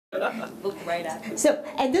Look right at me. So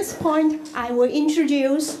at this point, I will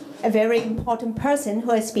introduce a very important person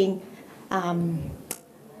who has been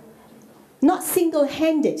not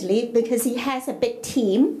single-handedly, because he has a big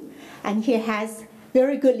team and he has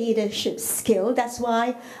very good leadership skill. That's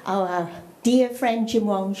why our dear friend Jim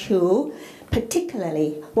Wong-Chu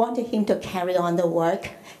particularly wanted him to carry on the work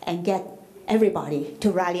and get everybody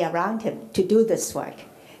to rally around him to do this work.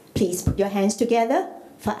 Please put your hands together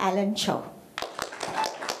for Alan Cho.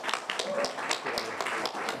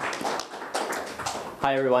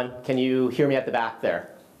 Hi everyone, can you hear me at the back there?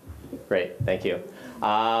 Great, thank you.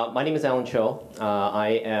 My name is Alan Cho.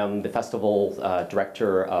 I am the festival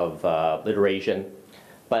director of LiterASIAN,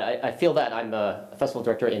 but I feel that I'm a festival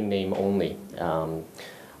director in name only.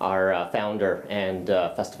 Our founder and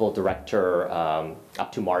festival director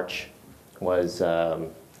up to March was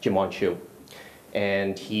Jim Wong-Chu,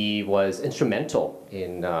 and he was instrumental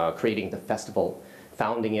in creating the festival,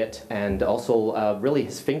 founding it, and also really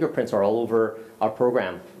his fingerprints are all over our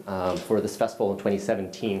program for this festival in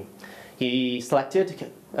 2017. He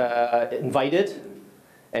selected, invited,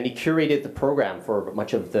 and he curated the program for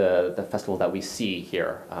much of the festival that we see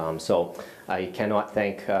here. So I cannot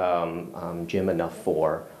thank Jim enough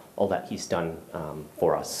for all that he's done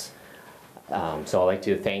for us. So I'd like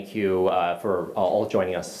to thank you for all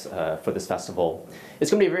joining us for this festival. It's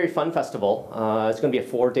going to be a very fun festival. It's going to be a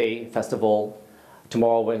 4-day festival.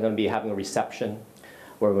 Tomorrow we're going to be having a reception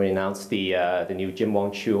where we announce the new Jim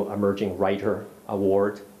Wong-Chu Emerging Writer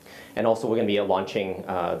Award. And also we're going to be launching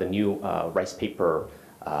the new Ricepaper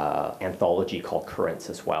anthology called Currents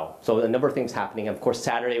as well. So a number of things happening. Of course,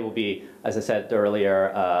 Saturday will be, as I said earlier,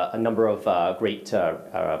 a number of great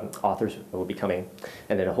authors will be coming.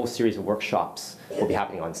 And then a whole series of workshops will be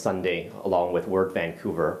happening on Sunday, along with Word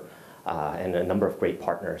Vancouver and a number of great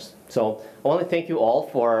partners. So I want to thank you all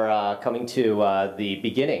for coming to the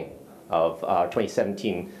beginning of our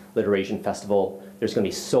 2017 LiterASIAN Festival. There's going to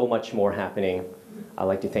be so much more happening. I'd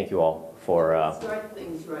like to thank you all for... Start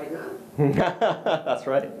things right, huh? That's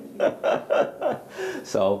right.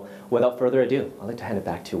 So, without further ado, I'd like to hand it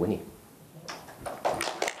back to Winnie.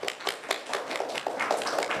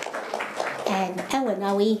 And Ellen,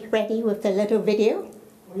 are we ready with the little video?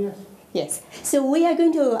 Oh, yes. Yes. So we are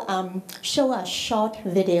going to show a short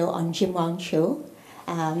video on Jim Wong-Chu,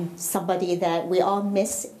 somebody that we all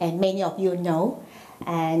miss and many of you know.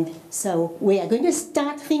 And so we are going to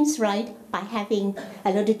start things right by having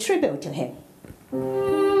a little tribute to him.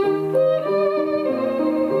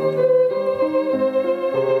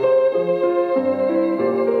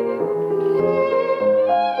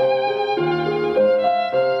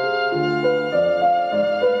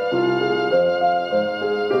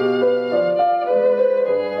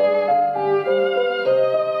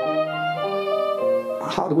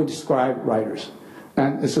 How do we describe writers?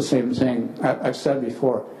 And it's the same thing. I've said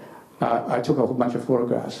before, I took a whole bunch of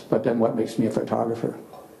photographs, but then what makes me a photographer?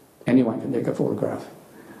 Anyone can take a photograph.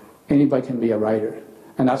 Anybody can be a writer.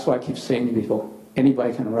 And that's why I keep saying to people,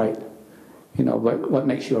 anybody can write. You know, but what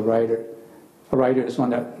makes you a writer? A writer is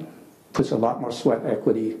one that puts a lot more sweat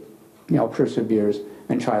equity, you know, perseveres,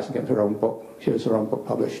 and tries to get their own book, here's their own book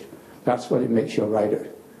published. That's what it makes you a writer.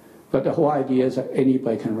 But the whole idea is that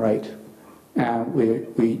anybody can write. And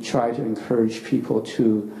we try to encourage people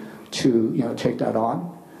to you know, take that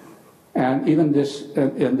on. And even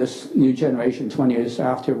in this new generation, 20 years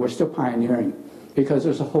after, we're still pioneering, because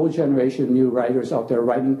there's a whole generation of new writers out there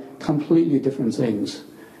writing completely different things,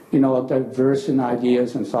 you know, diverse in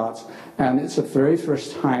ideas and thoughts. And it's the very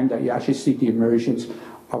first time that you actually see the emergence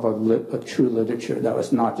of a true literature that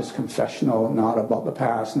was not just confessional, not about the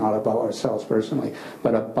past, not about ourselves personally,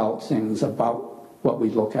 but about things, about what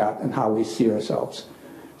we look at and how we see ourselves.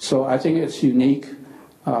 So I think it's unique,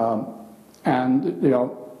 and you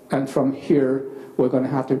know, and from here we're going to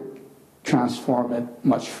have to transform it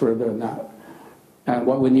much further than that. And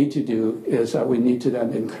what we need to do is that we need to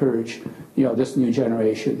then encourage, you know, this new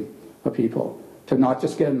generation of people to not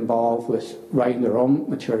just get involved with writing their own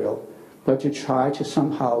material, but to try to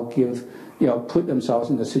somehow give, you know, put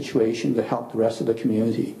themselves in the situation to help the rest of the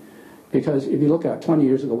community. Because if you look at 20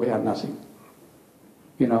 years ago, we had nothing.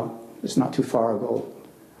 You know, it's not too far ago.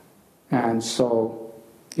 And so,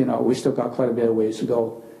 you know, we still got quite a bit of ways to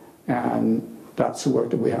go. And that's the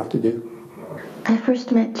work that we have to do. I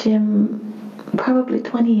first met Jim probably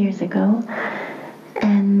 20 years ago.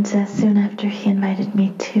 And soon after, he invited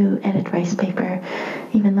me to edit Ricepaper,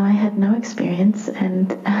 even though I had no experience and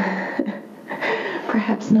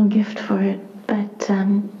perhaps no gift for it. But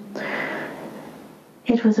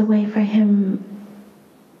it was a way for him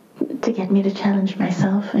to get me to challenge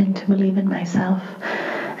myself and to believe in myself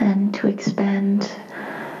and to expand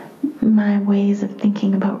my ways of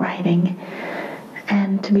thinking about writing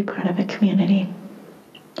and to be part of a community.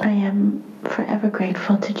 I am forever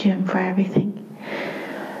grateful to Jim for everything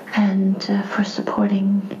and for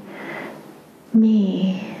supporting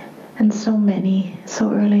me and so many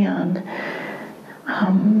so early on,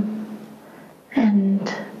 and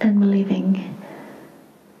believing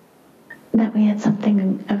that we had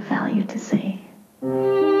something of value to say.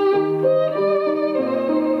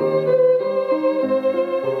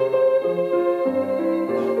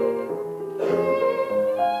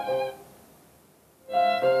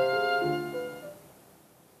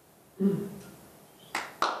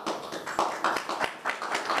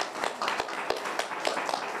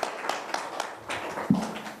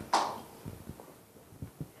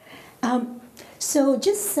 So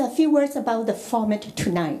just a few words about the format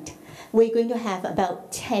tonight. We're going to have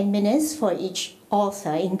about 10 minutes for each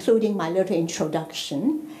author, including my little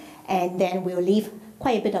introduction. And then we'll leave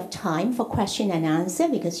quite a bit of time for question and answer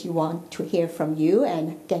because you want to hear from you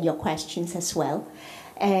and get your questions as well.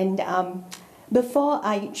 And before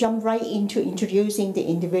I jump right into introducing the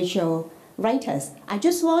individual writers, I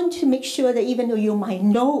just want to make sure that even though you might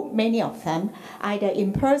know many of them, either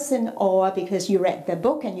in person or because you read the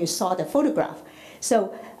book and you saw the photograph.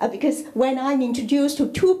 So, because when I'm introduced to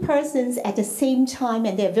two persons at the same time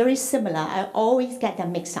and they're very similar, I always get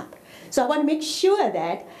them mixed up. So I want to make sure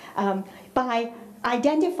that by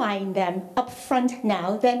identifying them up front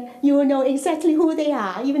now, then you will know exactly who they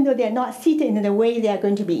are, even though they're not seated in the way they are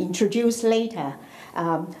going to be introduced later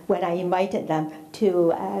when I invited them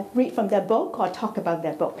to read from their book or talk about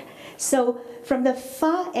their book. So from the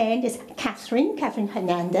far end is Catherine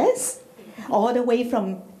Hernandez, all the way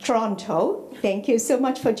from Toronto. Thank you so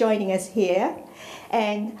much for joining us here.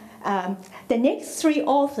 And the next three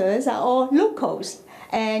authors are all locals.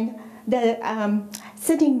 And the,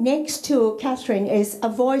 sitting next to Catherine is a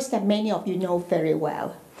voice that many of you know very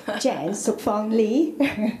well, Jan Sookfong Lee.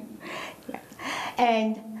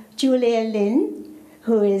 And Julia Lin,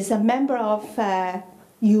 who is a member of,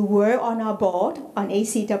 you were on our board on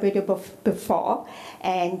ACW before,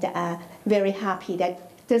 and very happy that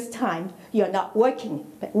this time you're not working,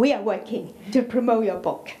 but we are working to promote your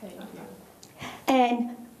book.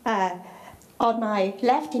 And on my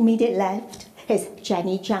left, immediate left, is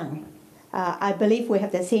Janie Chang. I believe we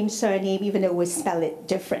have the same surname, even though we spell it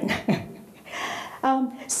different.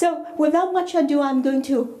 So without much ado, I'm going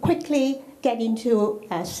to quickly get into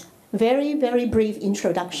a very, very brief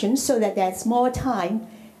introduction so that there's more time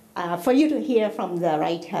for you to hear from the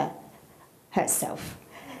writer herself.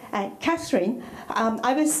 Catherine,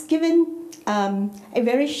 I was given a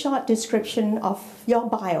very short description of your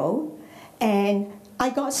bio, and I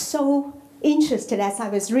got so interested as I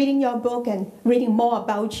was reading your book and reading more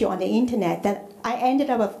about you on the internet that I ended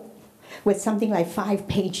up with something like 5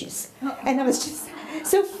 pages. And I was just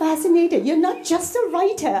so fascinated. You're not just a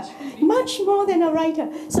writer, much more than a writer.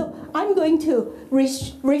 So I'm going to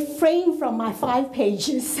refrain from my 5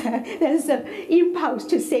 pages. There's an impulse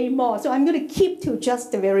to say more. So I'm going to keep to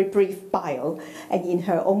just a very brief bio. And in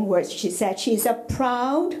her own words, she said she's a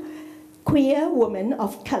proud queer woman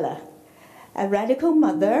of color, a radical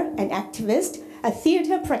mother, an activist, a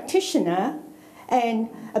theater practitioner, and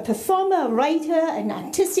a performer, a writer, an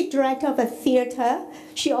artistic director of a theater.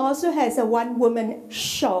 She also has a one-woman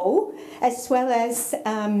show, as well as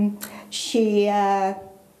she has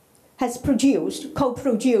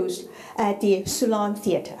co-produced at the Ceylon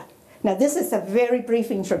Theater. Now, this is a very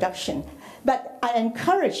brief introduction, but I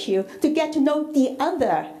encourage you to get to know the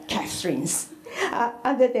other Catherines,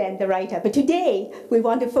 other than the writer. But today, we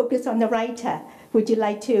want to focus on the writer. Would you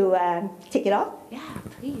like to take it off? Yeah,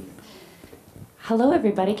 please. Hello,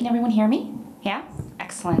 everybody. Can everyone hear me? Yeah?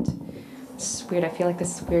 Excellent. It's weird. I feel like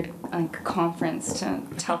this is a weird conference to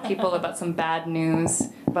tell people about some bad news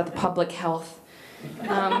about the public health.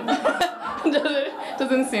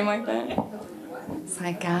 Doesn't seem like that. It's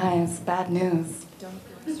like, guys, bad news.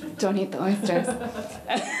 Don't eat the oysters.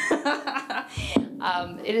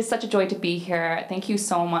 It is such a joy to be here. Thank you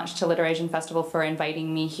so much to LiterASIAN Festival for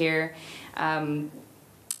inviting me here.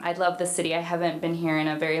 I love the city. I haven't been here in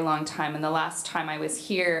a very long time, and the last time I was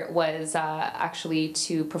here was actually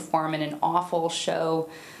to perform in an awful show,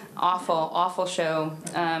 awful show,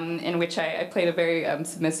 in which I played a very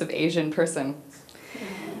submissive Asian person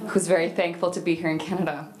who's very thankful to be here in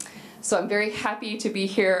Canada. So I'm very happy to be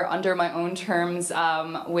here under my own terms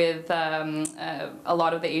with a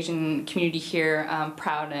lot of the Asian community here,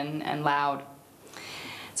 proud and loud.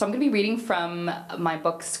 So I'm going to be reading from my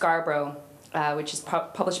book Scarborough, which is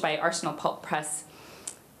published by Arsenal Pulp Press.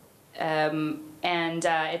 And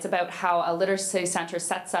it's about how a literacy center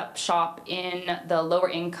sets up shop in the lower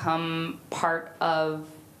income part of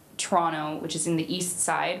Toronto, which is in the east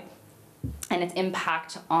side, and its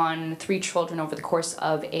impact on 3 children over the course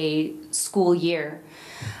of a school year.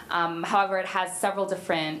 However, it has several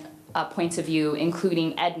different points of view,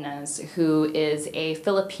 including Edna's, who is a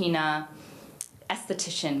Filipina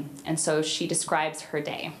esthetician, and so she describes her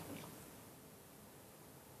day.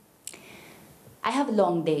 I have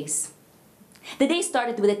long days. The day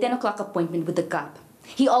started with a 10 o'clock appointment with the cop.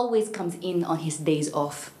 He always comes in on his days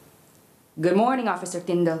off. "Good morning, Officer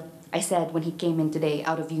Tyndall," I said when he came in today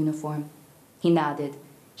out of uniform. He nodded.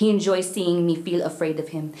 He enjoys seeing me feel afraid of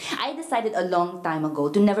him. I decided a long time ago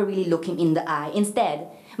to never really look him in the eye. Instead,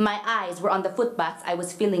 my eyes were on the footbaths I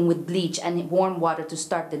was filling with bleach and warm water to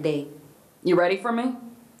start the day. "You ready for me?"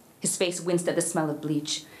 His face winced at the smell of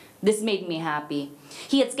bleach. This made me happy.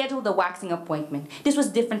 He had scheduled a waxing appointment. This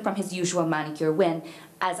was different from his usual manicure when,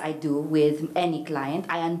 as I do with any client,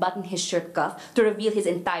 I unbuttoned his shirt cuff to reveal his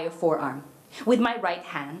entire forearm. With my right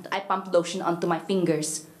hand, I pumped lotion onto my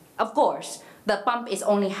fingers. Of course, the pump is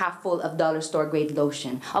only half full of dollar store grade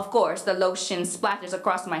lotion. Of course, the lotion splatters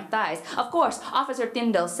across my thighs. Of course, Officer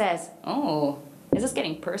Tyndall says, "Oh, is this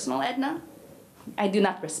getting personal, Edna?" I do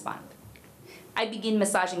not respond. I begin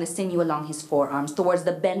massaging the sinew along his forearms towards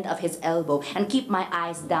the bend of his elbow and keep my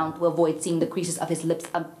eyes down to avoid seeing the creases of his lips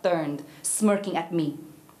upturned, smirking at me.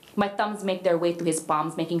 My thumbs make their way to his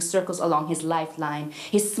palms, making circles along his lifeline.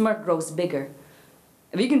 His smirk grows bigger.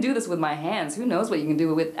 "If you can do this with my hands, who knows what you can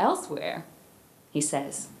do with elsewhere?" he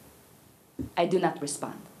says. I do not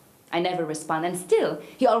respond. I never respond, and still,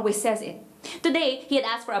 he always says it. Today, he had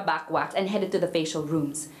asked for a back wax and headed to the facial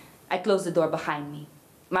rooms. I closed the door behind me.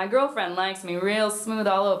 "My girlfriend likes me real smooth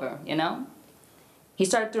all over, you know?" He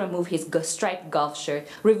started to remove his striped golf shirt,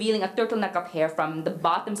 revealing a turtleneck of hair from the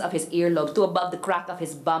bottoms of his earlobes to above the crack of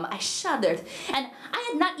his bum. I shuddered, and I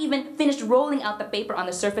had not even finished rolling out the paper on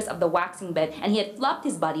the surface of the waxing bed, and he had flopped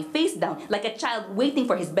his body face down like a child waiting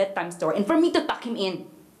for his bedtime story and for me to tuck him in.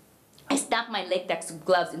 I snapped my latex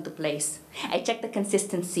gloves into place. I checked the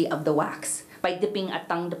consistency of the wax by dipping a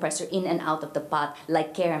tongue depressor in and out of the pot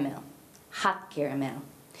like caramel, hot caramel.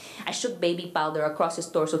 I shook baby powder across his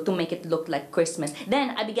torso to make it look like Christmas.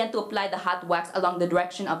 Then I began to apply the hot wax along the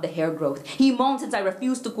direction of the hair growth. He moaned since I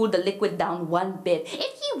refused to cool the liquid down one bit.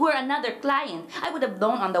 If he were another client, I would have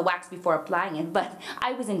blown on the wax before applying it, but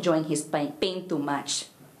I was enjoying his pain too much.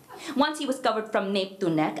 Once he was covered from nape to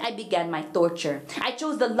neck, I began my torture. I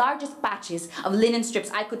chose the largest patches of linen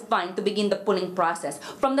strips I could find to begin the pulling process.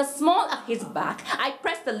 From the small of his back, I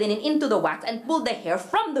pressed the linen into the wax and pulled the hair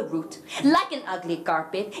from the root, like an ugly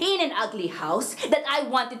carpet in an ugly house that I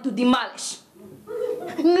wanted to demolish.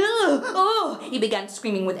 "Oh!" he began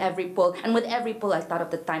screaming with every pull, and with every pull I thought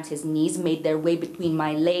of the times his knees made their way between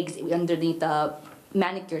my legs underneath the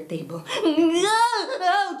manicure table.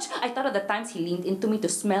 Ouch! I thought of the times he leaned into me to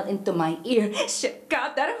smell into my ear. Shit,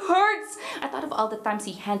 God, that hurts! I thought of all the times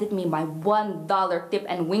he handed me my $1 tip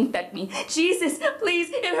and winked at me. Jesus, please,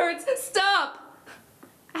 it hurts, stop!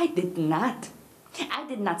 I did not. I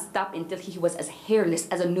did not stop until he was as hairless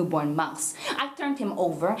as a newborn mouse. I turned him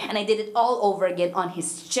over, and I did it all over again on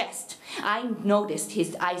his chest. I noticed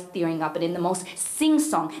his eyes tearing up, and in the most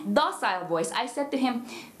sing-song, docile voice, I said to him,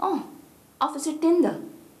 "Oh, Officer Tyndall,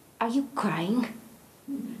 are you crying?"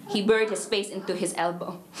 He buried his face into his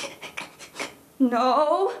elbow.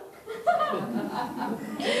 "No."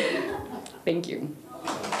 Thank you.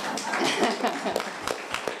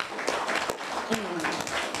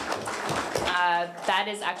 That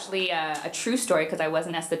is actually a true story because I was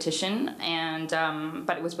an esthetician, and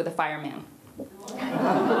but it was with a fireman.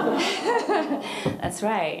 That's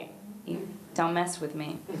right. You don't mess with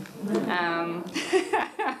me.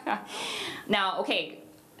 Now, okay,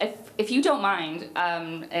 if you don't mind,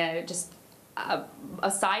 just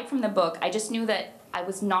aside from the book, I just knew that I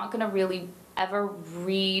was not going to really ever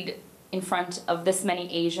read in front of this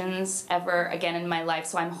many Asians ever again in my life,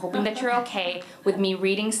 so I'm hoping that you're okay with me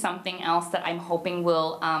reading something else that I'm hoping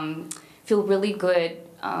will feel really good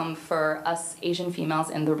for us Asian females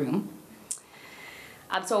in the room.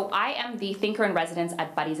 So I am the thinker in residence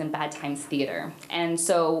at Buddies in Bad Times Theater. And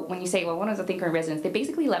so when you say, well, what is a thinker in residence? They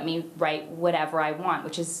basically let me write whatever I want,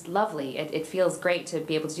 which is lovely. It feels great to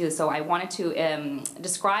be able to do this. So I wanted to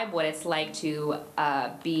describe what it's like to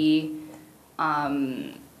be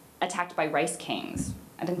attacked by rice kings.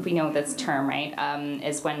 I think we know this term, right?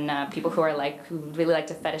 Is when people who really like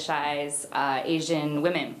to fetishize Asian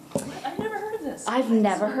women. I've never heard of this. I've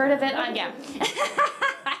never heard of it. Yeah.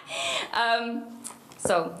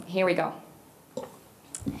 So here we go.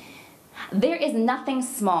 There is nothing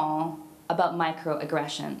small about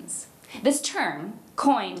microaggressions. This term,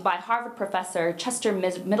 coined by Harvard professor Chester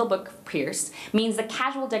Middlebrook Pierce, means the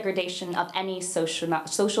casual degradation of any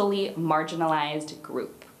socially marginalized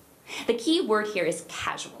group. The key word here is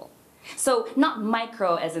casual. So not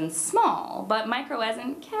micro as in small, but micro as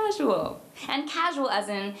in casual. And casual as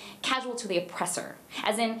in casual to the oppressor.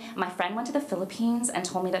 As in, my friend went to the Philippines and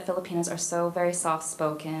told me that Filipinos are so very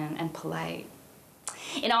soft-spoken and polite.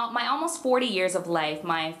 In my almost 40 years of life,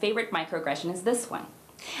 my favorite microaggression is this one.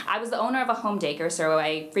 I was the owner of a home daycare, so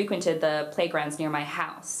I frequented the playgrounds near my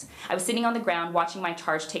house. I was sitting on the ground watching my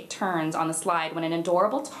charge take turns on the slide when an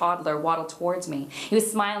adorable toddler waddled towards me. He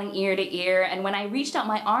was smiling ear to ear, and when I reached out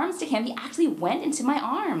my arms to him, he actually went into my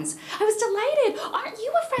arms. I was delighted. "Aren't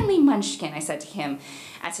you a friendly munchkin?" I said to him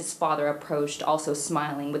as his father approached, also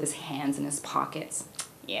smiling with his hands in his pockets.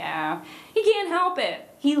 Yeah, he can't help it.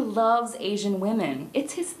 He loves Asian women.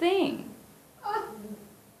 It's his thing.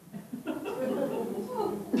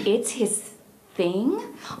 It's his thing?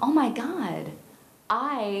 Oh my God.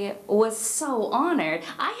 I was so honored.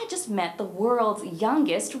 I had just met the world's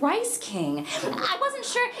youngest rice king. I wasn't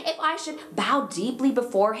sure if I should bow deeply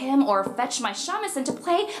before him or fetch my shamisen to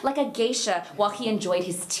play like a geisha while he enjoyed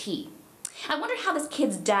his tea. I wondered how this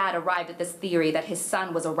kid's dad arrived at this theory that his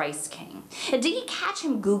son was a rice king. Did he catch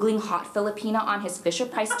him Googling hot Filipina on his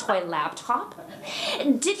Fisher-Price toy laptop?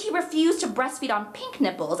 Did he refuse to breastfeed on pink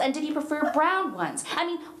nipples, and did he prefer brown ones? I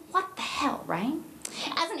mean, what the hell, right?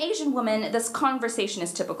 As an Asian woman, this conversation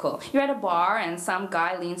is typical. You're at a bar and some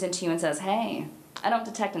guy leans into you and says, "Hey, I don't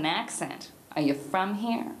detect an accent. Are you from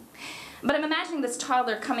here?" But I'm imagining this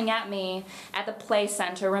toddler coming at me at the play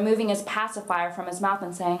center, removing his pacifier from his mouth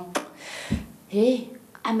and saying, "Hey,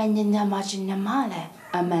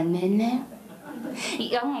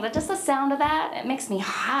 just the sound of that, it makes me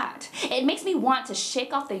hot. It makes me want to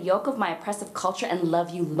shake off the yoke of my oppressive culture and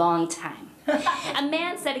love you long time." A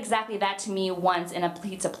man said exactly that to me once in a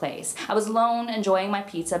pizza place. I was alone enjoying my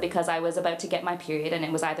pizza because I was about to get my period, and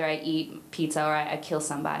it was either I eat pizza or I kill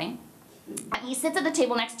somebody. He sits at the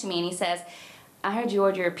table next to me and he says, "I heard you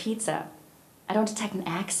order a pizza. I don't detect an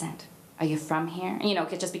accent. Are you from here?" You know,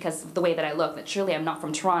 just because of the way that I look, that surely I'm not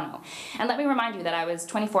from Toronto. And let me remind you that I was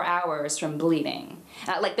 24 hours from bleeding.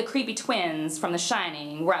 Like the creepy twins from The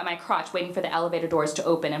Shining were at my crotch waiting for the elevator doors to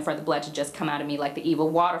open and for the blood to just come out of me like the evil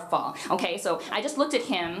waterfall. Okay, so I just looked at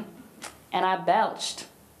him and I belched.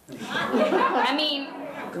 I mean,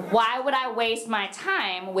 why would I waste my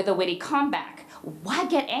time with a witty comeback? Why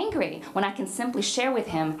get angry when I can simply share with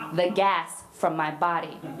him the gas from my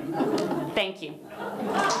body? Thank you.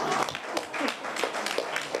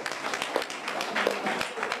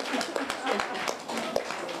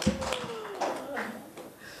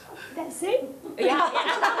 That's it? Yeah.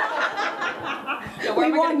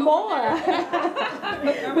 We want more.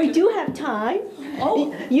 We do have time.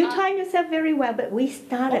 Oh, You timed yourself very well, but we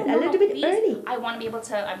started a little bit please. early. I want to be able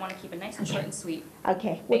to, I want to keep it nice and short and sweet.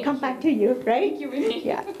 Okay, we'll Thank come you. back to you, right? Thank you, Renee.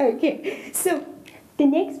 Yeah, okay. So the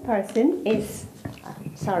next person is,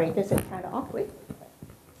 sorry, this is kind of awkward.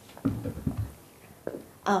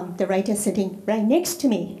 The writer sitting right next to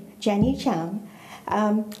me, Janie Chang.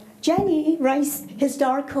 Janie writes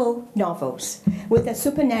historical novels with a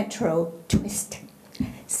supernatural twist.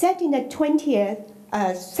 Set in the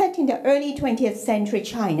early 20th century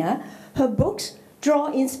China, her books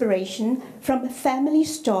draw inspiration from family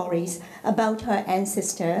stories about her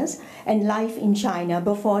ancestors and life in China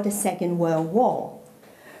before the Second World War.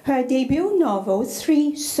 Her debut novel,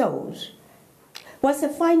 Three Souls, was a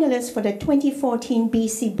finalist for the 2014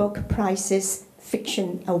 BC Book Prize's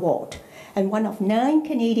Fiction Award and one of 9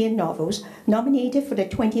 Canadian novels nominated for the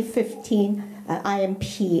 2015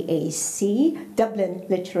 IMPAC Dublin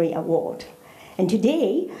Literary Award. And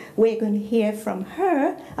today, we're going to hear from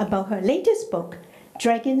her about her latest book,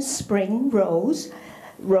 Dragon Spring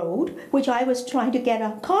Road, which I was trying to get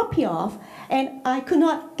a copy of, and I could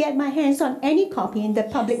not get my hands on any copy in the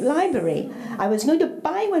public library. I was going to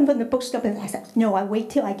buy one from the bookstore, but I said, no, I wait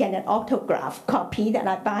till I get an autograph copy that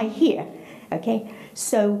I buy here. Okay,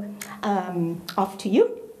 so off to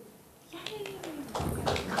you.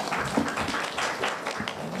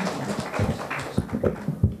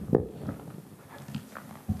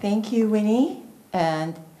 Thank you, Winnie,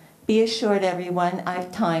 and be assured, everyone,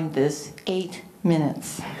 I've timed this 8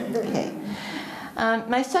 minutes. Okay.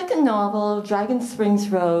 My second novel, Dragon Springs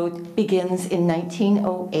Road, begins in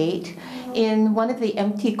 1908 in one of the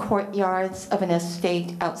empty courtyards of an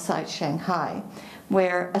estate outside Shanghai,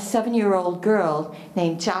 where a 7-year-old girl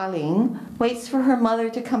named Jialing waits for her mother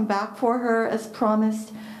to come back for her as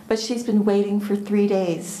promised, but she's been waiting for 3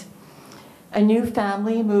 days. A new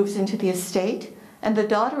family moves into the estate, and the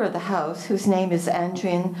daughter of the house, whose name is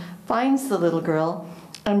Andrian, finds the little girl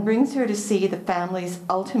and brings her to see the family's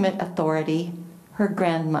ultimate authority, her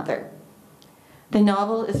grandmother. The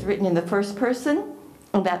novel is written in the first person,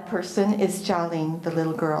 and that person is Jialing, the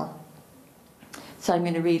little girl. So I'm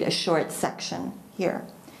going to read a short section here.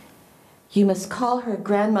 "You must call her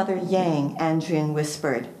Grandmother Yang," Andrian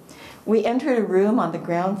whispered. We entered a room on the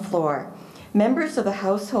ground floor. Members of the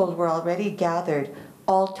household were already gathered,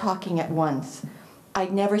 all talking at once.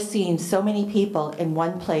 I'd never seen so many people in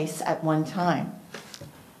one place at one time.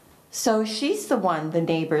 "So she's the one the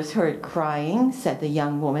neighbors heard crying," said the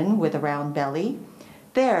young woman with a round belly.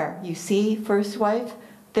 "There, you see, first wife,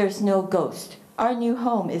 there's no ghost. Our new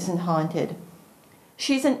home isn't haunted."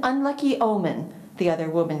 "She's an unlucky omen," the other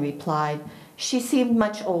woman replied. She seemed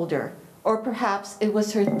much older, or perhaps it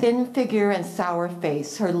was her thin figure and sour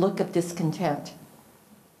face, her look of discontent.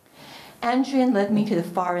 Andrian led me to the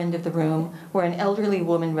far end of the room, where an elderly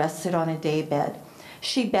woman rested on a daybed.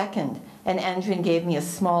 She beckoned, and Andrian gave me a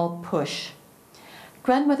small push.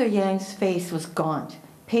 Grandmother Yang's face was gaunt,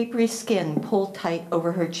 papery skin pulled tight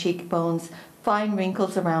over her cheekbones, fine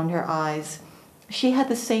wrinkles around her eyes. She had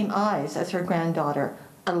the same eyes as her granddaughter,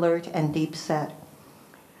 alert and deep-set.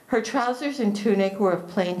 Her trousers and tunic were of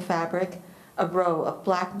plain fabric, a row of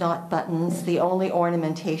black knot buttons, the only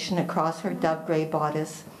ornamentation across her dove-gray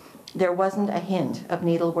bodice. There wasn't a hint of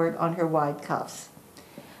needlework on her wide cuffs.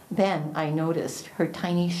 Then I noticed her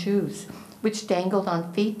tiny shoes, which dangled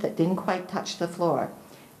on feet that didn't quite touch the floor.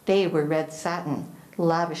 They were red satin,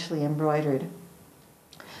 lavishly embroidered.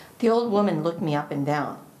 The old woman looked me up and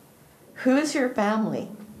down. "Who's your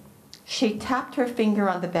family?" She tapped her finger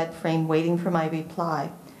on the bed frame, waiting for my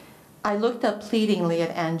reply. I looked up pleadingly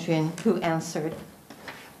at Andrian, who answered.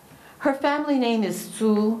 "Her family name is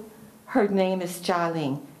Zhu. Her name is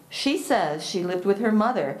Jialing. She says she lived with her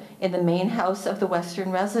mother in the main house of the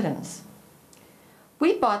Western residence."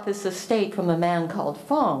 "We bought this estate from a man called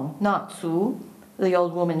Fong, not Zhu." The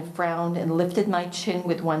old woman frowned and lifted my chin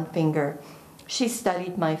with one finger. She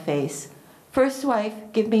studied my face. "First wife,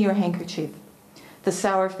 give me your handkerchief." The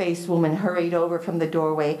sour-faced woman hurried over from the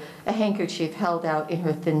doorway, a handkerchief held out in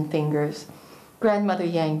her thin fingers. Grandmother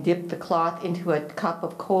Yang dipped the cloth into a cup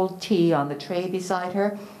of cold tea on the tray beside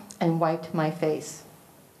her and wiped my face.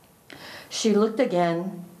 She looked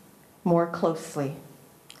again, more closely.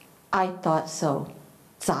 "I thought so.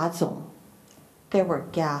 杂种." There were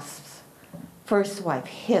gasps. First wife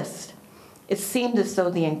hissed. It seemed as though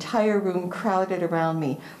the entire room crowded around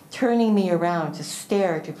me, turning me around to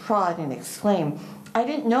stare, to prod, and exclaim. I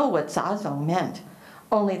didn't know what 杂种 meant,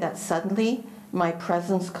 only that suddenly my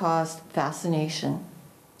presence caused fascination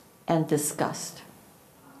and disgust.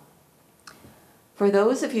 For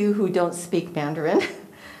those of you who don't speak Mandarin,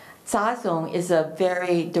 杂种 is a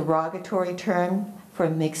very derogatory term for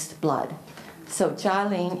mixed blood. So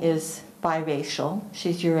Jialing is biracial,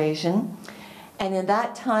 she's Eurasian, and in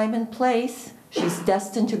that time and place, she's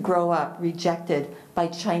destined to grow up rejected by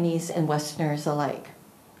Chinese and Westerners alike.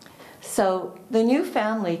 So the new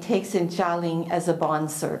family takes in Jialing as a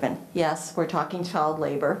bondservant. Yes, we're talking child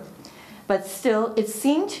labor, but still it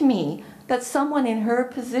seemed to me that someone in her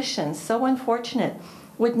position, so unfortunate,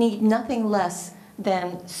 would need nothing less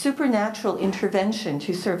than supernatural intervention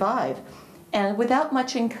to survive. And without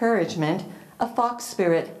much encouragement, a fox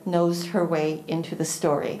spirit nosed her way into the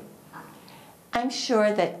story. I'm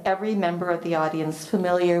sure that every member of the audience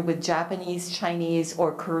familiar with Japanese, Chinese,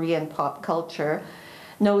 or Korean pop culture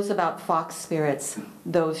knows about fox spirits,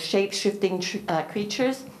 those shape-shifting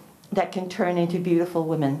creatures that can turn into beautiful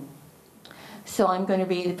women. So I'm going to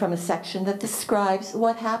read from a section that describes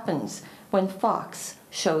what happens when fox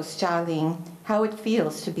shows Jialing how it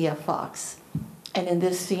feels to be a fox. And in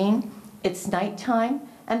this scene, it's nighttime,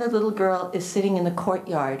 and the little girl is sitting in the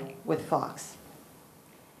courtyard with fox.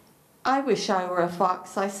 I wish I were a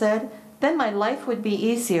fox, I said. Then my life would be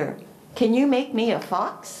easier. Can you make me a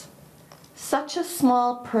fox? Such a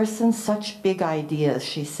small person, such big ideas,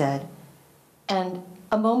 she said. And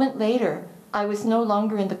a moment later, I was no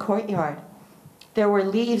longer in the courtyard. There were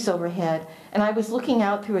leaves overhead, and I was looking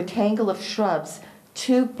out through a tangle of shrubs,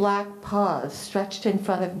 2 black paws stretched in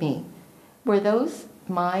front of me. Were those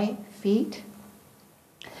my feet?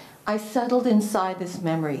 I settled inside this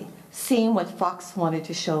memory, seeing what Fox wanted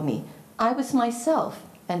to show me. I was myself,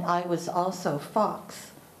 and I was also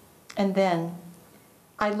Fox. And then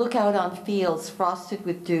I look out on fields frosted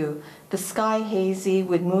with dew, the sky hazy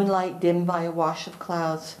with moonlight dimmed by a wash of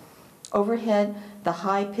clouds. Overhead, the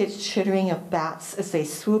high-pitched chittering of bats as they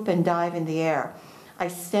swoop and dive in the air. I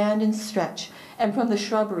stand and stretch, and from the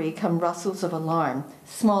shrubbery come rustles of alarm,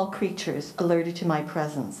 small creatures alerted to my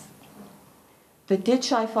presence. The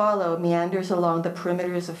ditch I follow meanders along the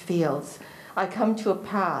perimeters of fields. I come to a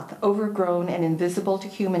path, overgrown and invisible to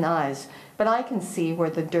human eyes, but I can see where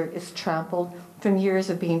the dirt is trampled from years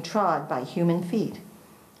of being trod by human feet.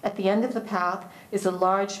 At the end of the path is a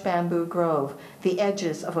large bamboo grove, the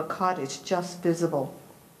edges of a cottage just visible.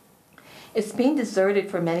 It's been deserted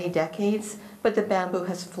for many decades, but the bamboo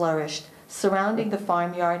has flourished, surrounding the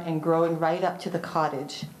farmyard and growing right up to the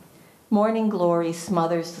cottage. Morning glory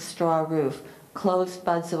smothers the straw roof, closed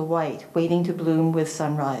buds of white waiting to bloom with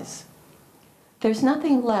sunrise. There's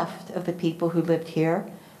nothing left of the people who lived here,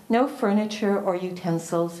 no furniture or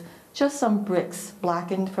utensils, just some bricks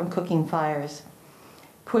blackened from cooking fires.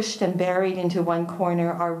 Pushed and buried into one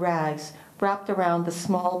corner are rags wrapped around the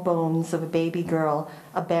small bones of a baby girl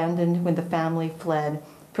abandoned when the family fled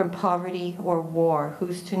from poverty or war,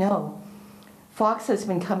 who's to know? Fox has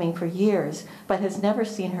been coming for years, but has never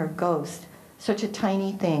seen her ghost. Such a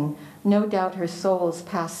tiny thing. No doubt her soul's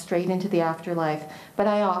passed straight into the afterlife, but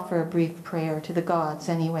I offer a brief prayer to the gods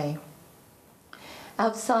anyway.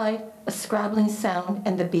 Outside, a scrabbling sound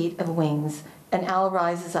and the beat of wings. An owl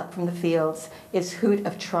rises up from the fields, its hoot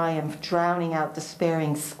of triumph drowning out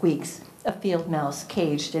despairing squeaks, a field mouse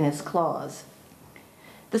caged in its claws.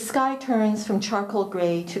 The sky turns from charcoal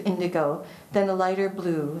gray to indigo, then a lighter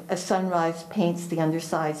blue as sunrise paints the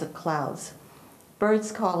undersides of clouds.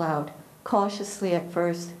 Birds call out, cautiously at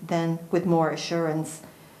first, then with more assurance.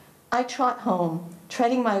 I trot home,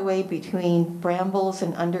 treading my way between brambles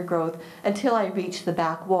and undergrowth until I reach the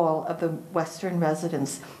back wall of the western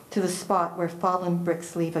residence, to the spot where fallen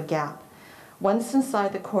bricks leave a gap. Once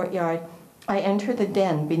inside the courtyard, I enter the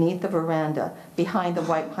den beneath the veranda, behind the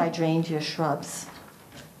white hydrangea shrubs.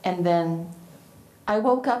 And then I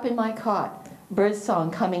woke up in my cot, birdsong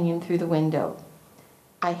coming in through the window.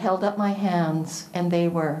 I held up my hands, and they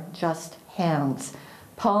were just hands,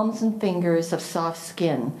 palms and fingers of soft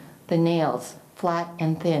skin, the nails flat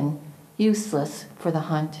and thin, useless for the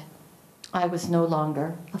hunt. I was no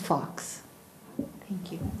longer a fox.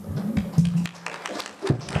 Thank you.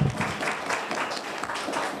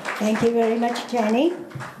 Thank you very much, Janie.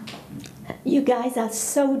 You guys are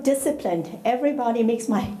so disciplined. Everybody makes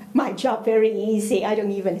my job very easy. I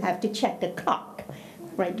don't even have to check the clock,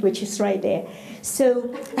 right, which is right there.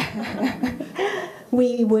 So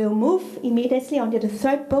we will move immediately on to the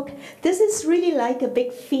third book. This is really like a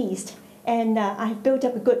big feast. And I've built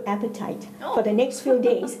up a good appetite for the next few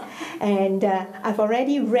days. And I've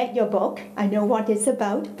already read your book. I know what it's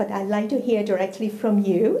about, but I'd like to hear directly from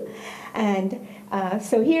you. And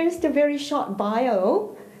so here's the very short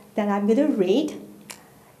bio that I'm going to read.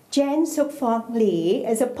 Jan Sookfong Lee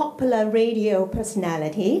is a popular radio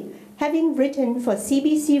personality, having written for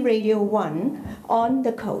CBC Radio 1 on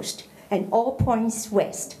the coast and All Points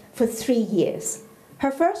West for 3 years.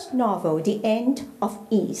 Her first novel, The End of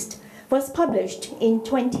East, was published in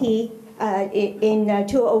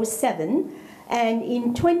 2007, and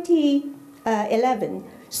in 2011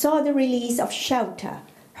 saw the release of Shelter,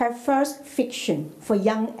 her first fiction for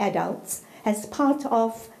young adults, as part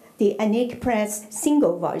of the Anik Press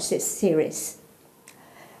Single Voices series.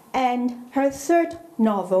 And her third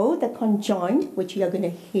novel, The Conjoined, which you're going to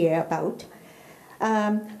hear about,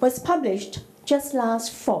 was published just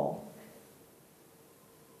last fall.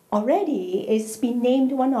 Already, it's been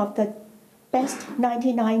named one of the best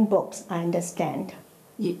 99 books, I understand.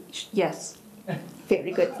 Yes.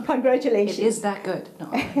 Very good. Congratulations. It is that good.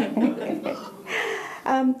 No.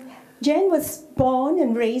 Jen was born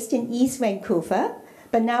and raised in East Vancouver,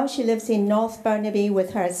 but now she lives in North Burnaby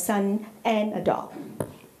with her son and a dog.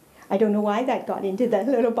 I don't know why that got into that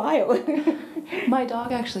little bio. My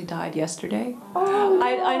dog actually died yesterday. Oh,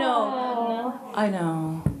 no. I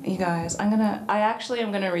know, you guys. I actually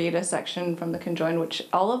am gonna read a section from The Conjoined, which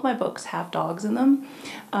all of my books have dogs in them,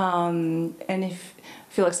 and if I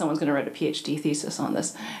feel like someone's gonna write a PhD thesis on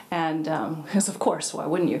this, and because of course, why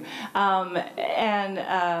wouldn't you? And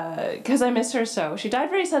because I miss her so. She died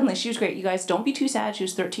very suddenly. She was great. You guys, don't be too sad. She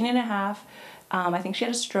was 13 and a half. I think she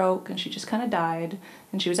had a stroke and she just kind of died,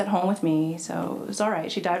 and she was at home with me, so it was all right.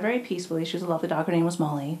 She died very peacefully. She was a lovely dog. Her name was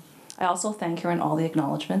Molly. I also thank her in all the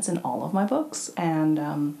acknowledgments in all of my books, and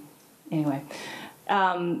anyway.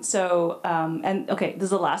 And okay, this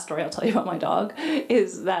is the last story I'll tell you about my dog,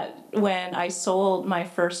 is that when I sold my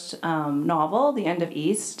first novel, The End of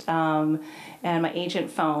East, and my agent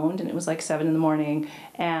phoned, and it was like 7 in the morning,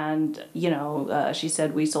 and, you know, she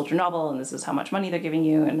said, we sold your novel, and this is how much money they're giving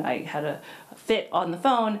you, and I had a fit on the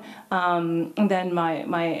phone, and then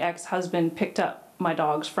my ex-husband picked up my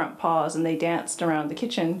dog's front paws, and they danced around the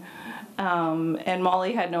kitchen, and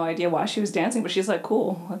Molly had no idea why she was dancing, but she's like,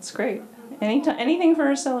 cool, that's great. Anything for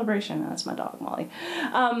a celebration. That's my dog, Molly.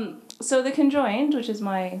 So The Conjoined, which is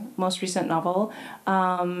my most recent novel,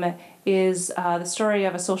 is the story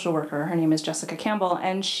of a social worker. Her name is Jessica Campbell,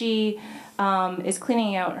 and she is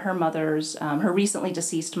cleaning out her mother's, her recently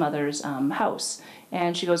deceased mother's house.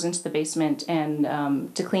 And she goes into the basement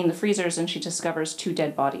and to clean the freezers, and she discovers 2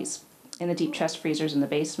 dead bodies in the deep chest freezers in the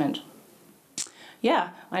basement. Yeah,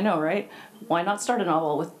 I know, right? Why not start a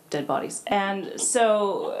novel with dead bodies? And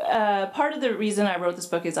so part of the reason I wrote this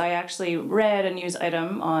book is I actually read a news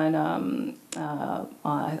item on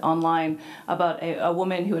online about a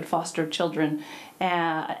woman who had fostered children.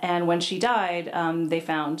 And when she died, they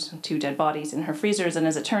found 2 dead bodies in her freezers. And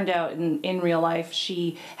as it turned out, in real life,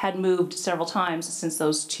 she had moved several times since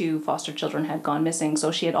those 2 foster children had gone missing.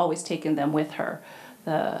 So she had always taken them with her,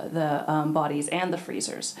 the bodies and the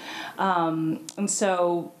freezers. And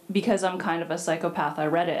so because I'm kind of a psychopath, I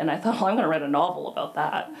read it and I thought, well, I'm going to write a novel about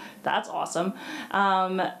that. That's awesome.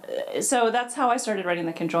 So that's how I started writing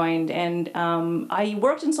The Conjoined. And I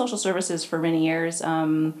worked in social services for many years.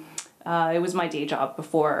 It was my day job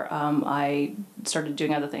before I started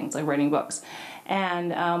doing other things like writing books.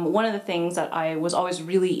 And one of the things that I was always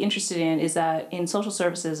really interested in is that in social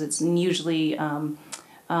services, it's usually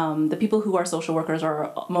the people who are social workers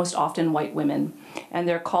are most often white women, and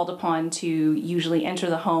they're called upon to usually enter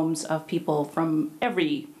the homes of people from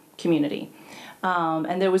every community.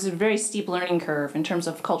 And there was a very steep learning curve in terms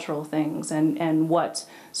of cultural things and what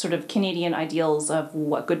sort of Canadian ideals of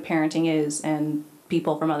what good parenting is, and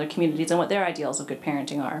people from other communities and what their ideals of good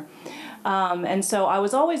parenting are. And so I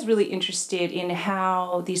was always really interested in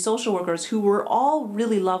how these social workers, who were all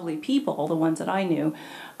really lovely people, the ones that I knew,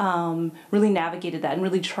 really navigated that and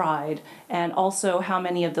really tried, and also how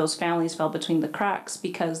many of those families fell between the cracks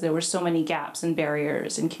because there were so many gaps and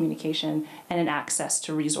barriers in communication and in access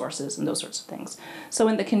to resources and those sorts of things. So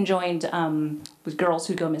in The Conjoined, with girls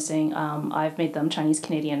who go missing, I've made them Chinese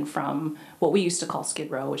Canadian from what we used to call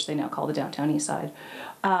Skid Row, which they now call the Downtown East Side.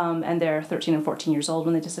 And they're 13 and 14 years old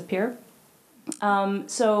when they disappear.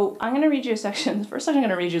 So I'm going to read you a section. The first section I'm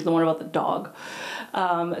going to read you is the one about the dog.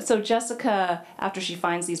 So Jessica, after she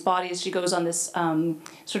finds these bodies, she goes on this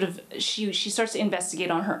she starts to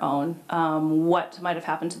investigate on her own what might have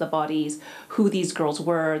happened to the bodies, who these girls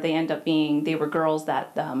were. They were girls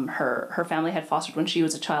that her family had fostered when she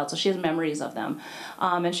was a child, so she has memories of them.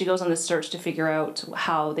 And she goes on this search to figure out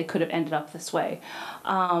how they could have ended up this way.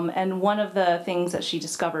 And one of the things that she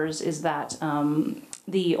discovers is that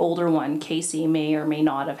the older one, Casey, may or may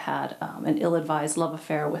not have had an ill-advised love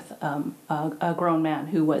affair with a grown man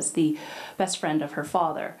who was the best friend of her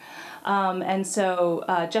father. And so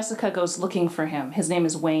Jessica goes looking for him. His name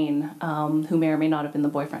is Wayne, who may or may not have been the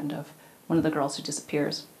boyfriend of one of the girls who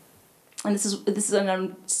disappears. And this is, and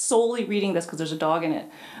I'm solely reading this because there's a dog in it,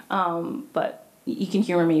 but you can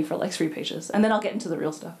humor me for like 3 pages, and then I'll get into the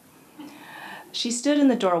real stuff. She stood in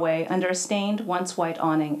the doorway under a stained, once white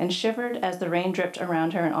awning and shivered as the rain dripped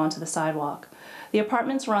around her and onto the sidewalk. The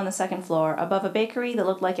apartments were on the 2nd floor, above a bakery that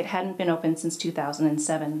looked like it hadn't been open since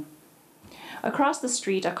 2007. Across the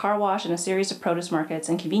street, a car wash and a series of produce markets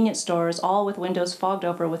and convenience stores, all with windows fogged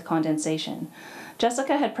over with condensation.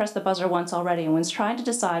 Jessica had pressed the buzzer once already and was trying to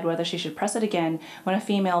decide whether she should press it again when a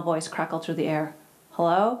female voice crackled through the air.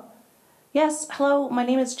 Hello? Yes, hello, my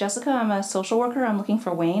name is Jessica. I'm a social worker. I'm looking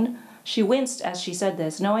for Wayne. She winced as she said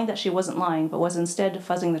this, knowing that she wasn't lying, but was instead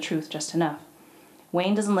fuzzing the truth just enough.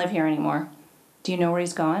 Wayne doesn't live here anymore. Do you know where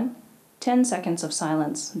he's gone? 10 seconds of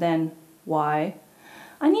silence. Then, why?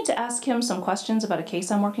 I need to ask him some questions about a case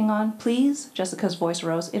I'm working on. Please? Jessica's voice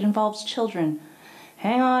rose. It involves children.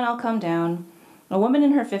 Hang on, I'll come down. A woman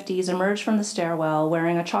in her 50s emerged from the stairwell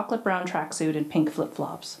wearing a chocolate brown tracksuit and pink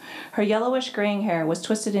flip-flops. Her yellowish graying hair was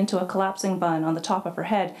twisted into a collapsing bun on the top of her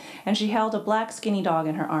head, and she held a black skinny dog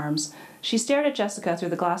in her arms. She stared at Jessica through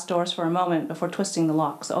the glass doors for a moment before twisting the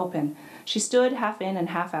locks open. She stood half in and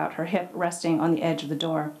half out, her hip resting on the edge of the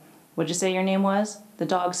door. What'd you say your name was? The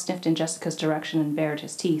dog sniffed in Jessica's direction and bared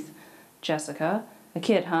his teeth. Jessica? A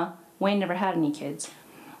kid, huh? Wayne never had any kids.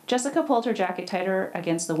 Jessica pulled her jacket tighter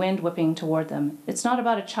against the wind whipping toward them. It's not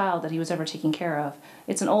about a child that he was ever taking care of.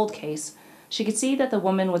 It's an old case. She could see that the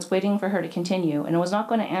woman was waiting for her to continue and was not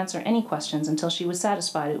going to answer any questions until she was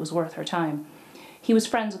satisfied it was worth her time. He was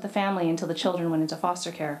friends with the family until the children went into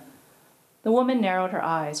foster care. The woman narrowed her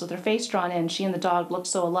eyes. With her face drawn in, she and the dog looked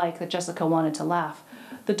so alike that Jessica wanted to laugh.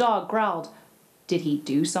 The dog growled. Did he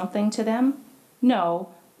do something to them? No.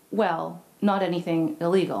 Well, not anything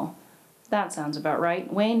illegal. That sounds about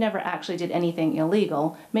right. Wayne never actually did anything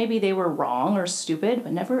illegal. Maybe they were wrong or stupid,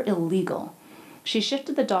 but never illegal. She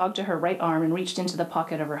shifted the dog to her right arm and reached into the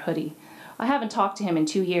pocket of her hoodie. I haven't talked to him in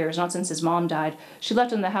 2 years, not since his mom died. She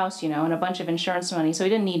left him the house, you know, and a bunch of insurance money, so he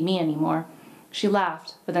didn't need me anymore. She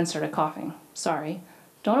laughed, but then started coughing. Sorry.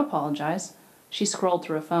 Don't apologize. She scrolled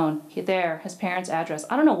through a phone. There, his parents' address.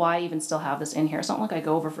 I don't know why I even still have this in here. It's not like I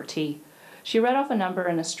go over for tea. She read off a number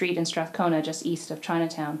in a street in Strathcona just east of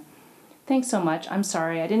Chinatown. Thanks so much. I'm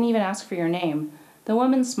sorry. I didn't even ask for your name. The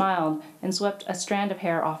woman smiled and swept a strand of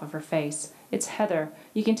hair off of her face. It's Heather.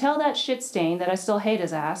 You can tell that shit stain that I still hate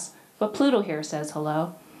his ass, but Pluto here says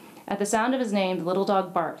hello. At the sound of his name, the little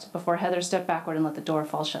dog barked before Heather stepped backward and let the door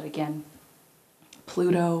fall shut again.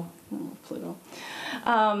 Pluto. Oh, Pluto.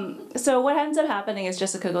 So what ends up happening is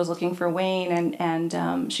Jessica goes looking for Wayne,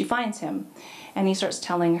 and she finds him. And he starts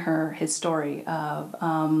telling her his story of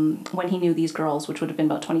when he knew these girls, which would have been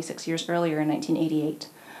about 26 years earlier in 1988.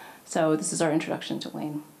 So this is our introduction to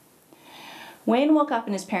Wayne. Wayne woke up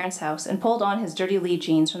in his parents' house and pulled on his dirty Lee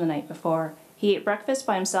jeans from the night before. He ate breakfast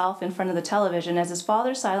by himself in front of the television as his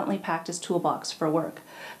father silently packed his toolbox for work.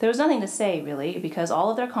 There was nothing to say, really, because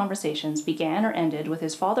all of their conversations began or ended with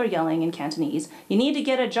his father yelling in Cantonese, "You need to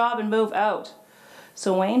get a job and move out."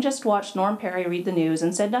 So Wayne just watched Norm Perry read the news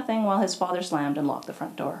and said nothing while his father slammed and locked the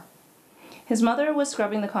front door. His mother was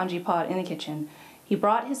scrubbing the congee pot in the kitchen. He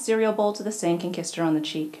brought his cereal bowl to the sink and kissed her on the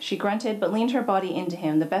cheek. She grunted but leaned her body into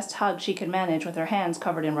him, the best hug she could manage with her hands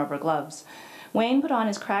covered in rubber gloves. Wayne put on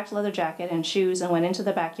his cracked leather jacket and shoes and went into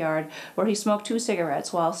the backyard, where he smoked 2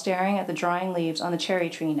 cigarettes while staring at the drying leaves on the cherry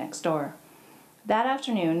tree next door. That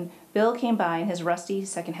afternoon, Bill came by in his rusty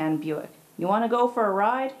second-hand Buick. "You want to go for a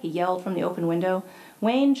ride?" he yelled from the open window.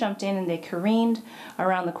 Wayne jumped in and they careened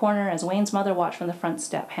around the corner as Wayne's mother watched from the front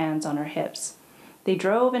step, hands on her hips. They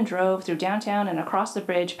drove and drove through downtown and across the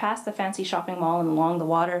bridge, past the fancy shopping mall and along the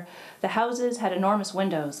water. The houses had enormous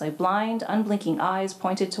windows, like blind, unblinking eyes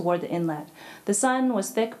pointed toward the inlet. The sun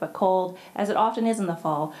was thick but cold, as it often is in the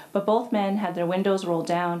fall, but both men had their windows rolled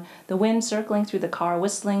down, the wind circling through the car,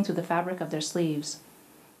 whistling through the fabric of their sleeves.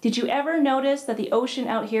 "Did you ever notice that the ocean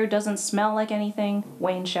out here doesn't smell like anything?"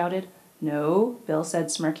 Wayne shouted. "No," Bill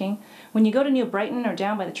said, smirking. "When you go to New Brighton or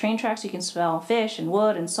down by the train tracks, you can smell fish and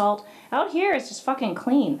wood and salt. Out here, it's just fucking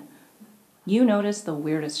clean." "You noticed the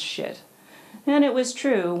weirdest shit." And it was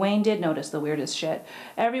true. Wayne did notice the weirdest shit.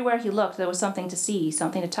 Everywhere he looked, there was something to see,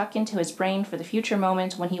 something to tuck into his brain for the future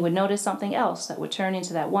moment when he would notice something else that would turn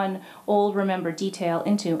into that one old remembered detail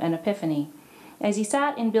into an epiphany. As he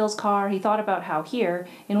sat in Bill's car, he thought about how here,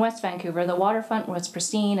 in West Vancouver, the waterfront was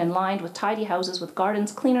pristine and lined with tidy houses with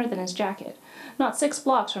gardens cleaner than his jacket. Not 6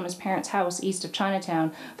 blocks from his parents' house east of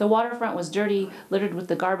Chinatown, the waterfront was dirty, littered with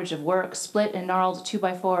the garbage of work, split and gnarled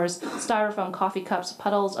 2x4s, styrofoam coffee cups,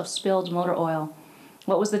 puddles of spilled motor oil.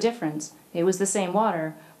 What was the difference? It was the same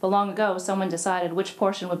water, but long ago someone decided which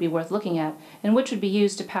portion would be worth looking at, and which would be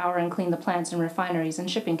used to power and clean the plants in refineries and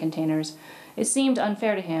shipping containers. It seemed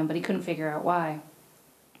unfair to him, but he couldn't figure out why.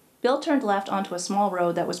 Bill turned left onto a small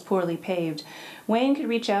road that was poorly paved. Wayne could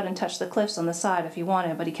reach out and touch the cliffs on the side if he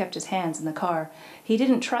wanted, but he kept his hands in the car. He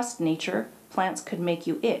didn't trust nature. Plants could make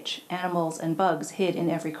you itch. Animals and bugs hid in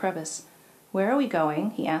every crevice. "Where are we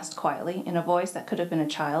going?" he asked quietly, in a voice that could have been a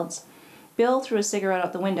child's. Bill threw a cigarette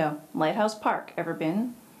out the window. "Lighthouse Park. Ever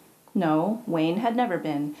been?" No, Wayne had never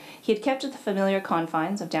been. He had kept at the familiar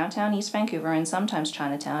confines of downtown East Vancouver and sometimes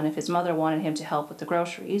Chinatown if his mother wanted him to help with the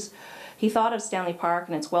groceries. He thought of Stanley Park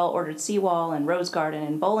and its well-ordered seawall and rose garden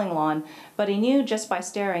and bowling lawn, but he knew just by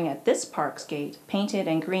staring at this park's gate, painted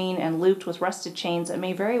and green and looped with rusted chains that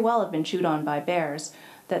may very well have been chewed on by bears,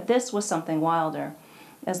 that this was something wilder.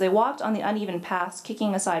 As they walked on the uneven paths,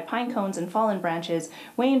 kicking aside pine cones and fallen branches,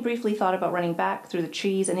 Wayne briefly thought about running back through the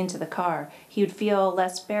trees and into the car. He would feel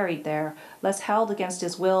less buried there, less held against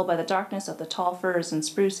his will by the darkness of the tall firs and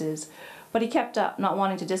spruces. But he kept up, not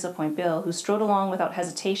wanting to disappoint Bill, who strode along without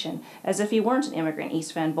hesitation, as if he weren't an immigrant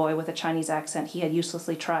East Van boy with a Chinese accent he had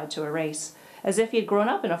uselessly tried to erase, as if he had grown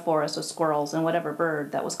up in a forest of squirrels and whatever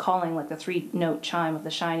bird that was calling like the 3-note chime of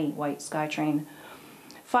the shiny white skytrain.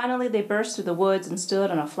 Finally, they burst through the woods and stood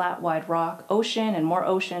on a flat, wide rock, ocean and more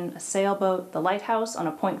ocean, a sailboat, the lighthouse on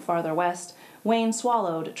a point farther west. Wayne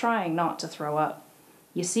swallowed, trying not to throw up.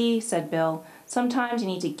 "You see," said Bill, "sometimes you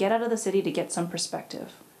need to get out of the city to get some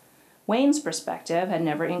perspective." Wayne's perspective had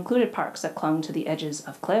never included parks that clung to the edges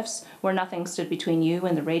of cliffs, where nothing stood between you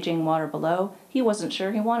and the raging water below. He wasn't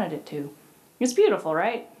sure he wanted it to. "It's beautiful,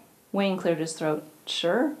 right?" Wayne cleared his throat.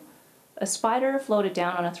 "Sure." A spider floated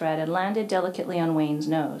down on a thread and landed delicately on Wayne's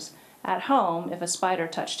nose. At home, if a spider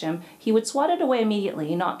touched him, he would swat it away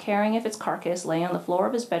immediately, not caring if its carcass lay on the floor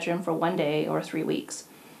of his bedroom for 1 day or 3 weeks.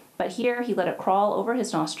 But here he let it crawl over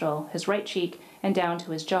his nostril, his right cheek, and down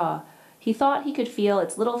to his jaw. He thought he could feel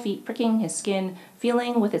its little feet pricking his skin,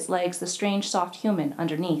 feeling with its legs the strange soft human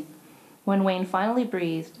underneath. When Wayne finally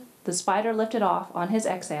breathed, the spider lifted off on his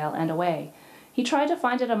exhale and away. He tried to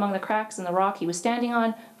find it among the cracks in the rock he was standing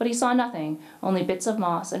on, but he saw nothing, only bits of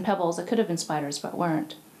moss and pebbles that could have been spiders but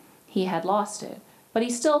weren't. He had lost it, but he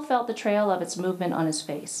still felt the trail of its movement on his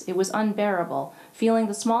face. It was unbearable, feeling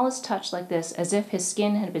the smallest touch like this, as if his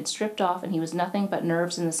skin had been stripped off and he was nothing but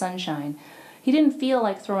nerves in the sunshine. He didn't feel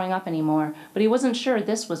like throwing up anymore, but he wasn't sure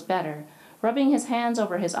this was better. Rubbing his hands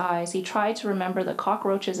over his eyes, he tried to remember the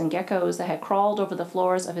cockroaches and geckos that had crawled over the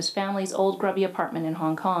floors of his family's old grubby apartment in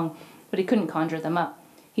Hong Kong, but he couldn't conjure them up.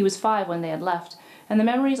 He was 5 when they had left, and the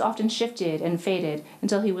memories often shifted and faded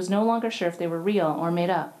until he was no longer sure if they were real or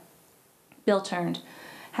made up. Bill turned.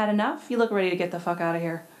 Had enough? You look ready to get the fuck out of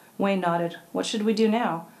here. Wayne nodded. What should we do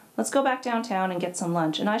now? Let's go back downtown and get some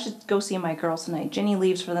lunch, and I should go see my girls tonight. Jenny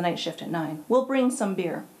leaves for the night shift at 9. We'll bring some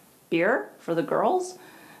beer. Beer? For the girls?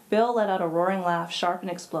 Bill let out a roaring laugh, sharp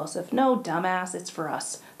and explosive. No, dumbass, it's for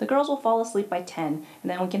us. The girls will fall asleep by 10,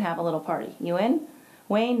 and then we can have a little party. You in?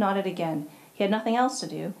 Wayne nodded again. He had nothing else to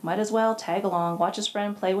do. Might as well tag along, watch his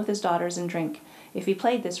friend play with his daughters, and drink. If he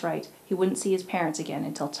played this right, he wouldn't see his parents again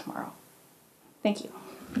until tomorrow. Thank you.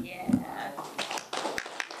 Yeah.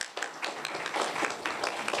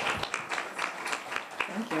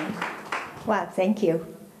 Thank you. Wow, thank you.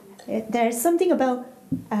 There's something about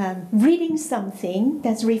reading something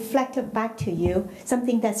that's reflected back to you,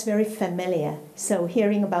 something that's very familiar. So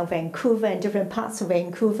hearing about Vancouver and different parts of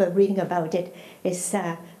Vancouver, reading about it is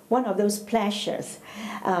one of those pleasures.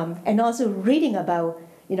 And also reading about,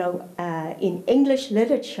 in English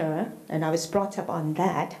literature, and I was brought up on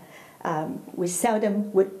that, we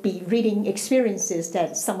seldom would be reading experiences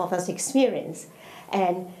that some of us experience.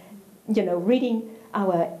 And, reading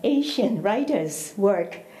our Asian writers'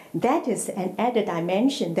 work, that is an added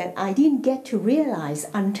dimension that I didn't get to realize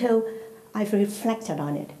until I've reflected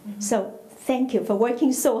on it. Mm-hmm. So thank you for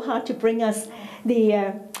working so hard to bring us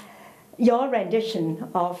your rendition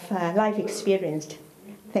of life experienced.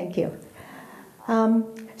 Thank you.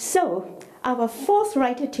 So our 4th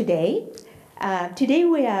writer today, today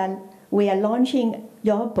we are launching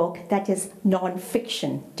your book that is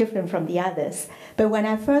non-fiction, different from the others. But when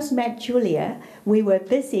I first met Julia, we were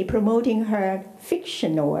busy promoting her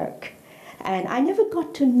fictional work. And I never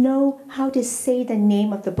got to know how to say the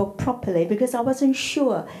name of the book properly because I wasn't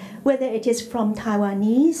sure whether it is from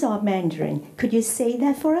Taiwanese or Mandarin. Could you say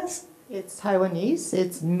that for us? It's Taiwanese.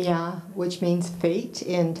 It's Mia, which means fate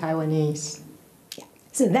in Taiwanese.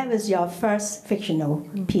 So that was your first fictional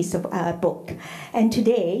piece of book. And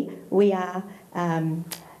today we are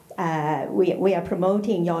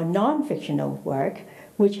promoting your non-fictional work,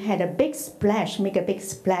 which had a big splash, make a big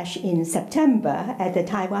splash in September at the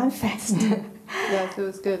Taiwan Fest. Yes, it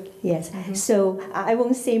was good. Yes. Mm-hmm. So I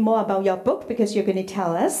won't say more about your book because you're going to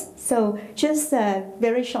tell us. So just a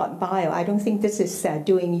very short bio. I don't think this is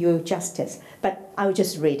doing you justice, but I'll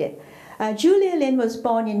just read it. Julia Lin was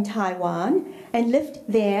born in Taiwan and lived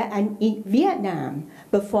there and in Vietnam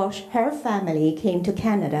before her family came to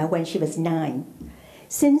Canada when she was 9.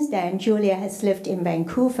 Since then, Julia has lived in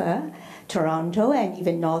Vancouver, Toronto, and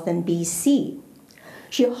even northern BC.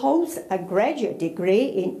 She holds a graduate degree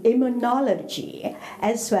in immunology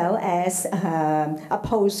as well as a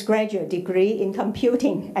postgraduate degree in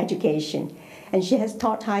computing education. And she has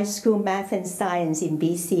taught high school math and science in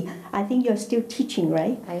BC. I think you're still teaching,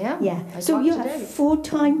 right? I am. Yeah. So you're a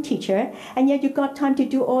full-time teacher, and yet you got time to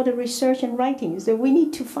do all the research and writing. So we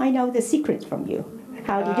need to find out the secrets from you.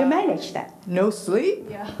 How did you manage that? No sleep?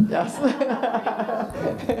 Yeah. Yes.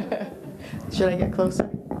 Should I get closer?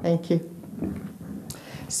 Thank you.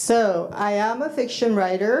 So I am a fiction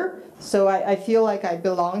writer, so I feel like I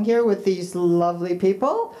belong here with these lovely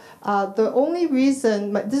people. The only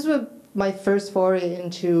reason, this was my first foray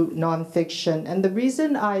into nonfiction, and the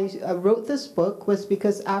reason I wrote this book was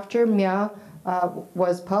because after Mia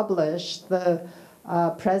was published, the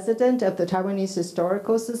president of the Taiwanese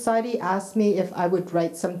Historical Society asked me if I would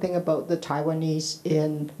write something about the Taiwanese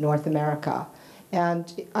in North America.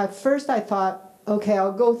 And at first I thought, okay,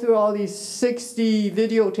 I'll go through all these 60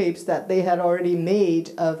 videotapes that they had already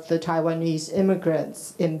made of the Taiwanese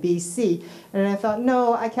immigrants in BC. And I thought,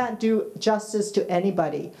 no, I can't do justice to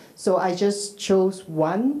anybody. So I just chose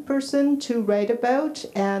one person to write about.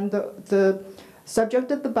 And the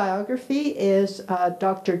subject of the biography is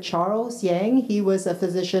Dr. Charles Yang. He was a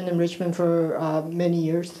physician in Richmond for many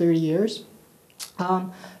years, 30 years.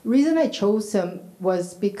 Reason I chose him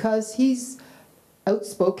was because he's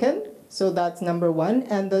outspoken. So that's number one.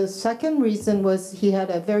 And the second reason was he had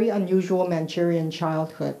a very unusual Manchurian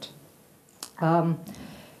childhood.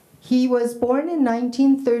 He was born in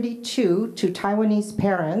 1932 to Taiwanese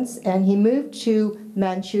parents, and he moved to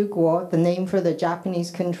Manchukuo, the name for the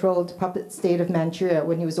Japanese-controlled puppet state of Manchuria,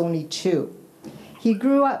 when he was only 2. He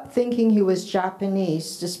grew up thinking he was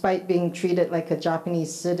Japanese, despite being treated like a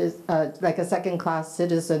Japanese citizen, like a second-class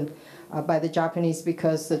citizen by the Japanese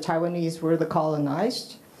because the Taiwanese were the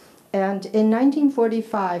colonized. And in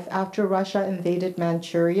 1945, after Russia invaded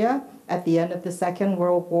Manchuria at the end of the Second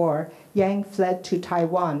World War, Yang fled to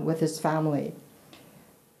Taiwan with his family.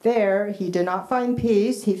 There, he did not find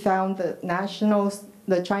peace. He found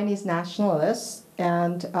the Chinese nationalists,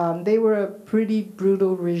 and they were a pretty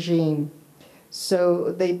brutal regime.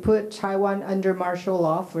 So they put Taiwan under martial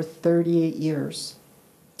law for 38 years.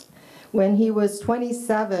 When he was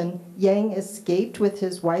 27, Yang escaped with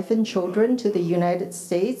his wife and children to the United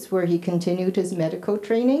States, where he continued his medical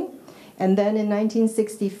training. And then in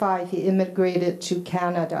 1965, he immigrated to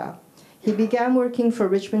Canada. He began working for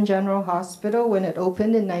Richmond General Hospital when it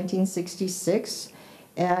opened in 1966.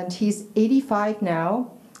 And he's 85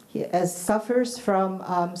 now. He suffers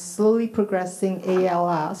from slowly progressing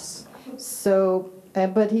ALS. So,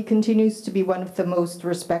 but he continues to be one of the most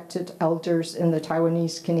respected elders in the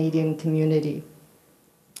Taiwanese Canadian community.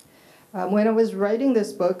 When I was writing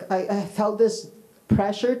this book, I felt this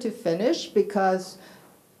pressure to finish because,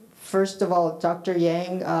 first of all, Dr.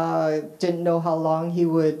 Yang didn't know how long he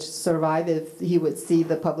would survive if he would see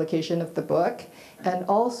the publication of the book. And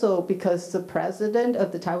also because the president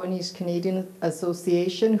of the Taiwanese Canadian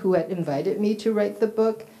Association, who had invited me to write the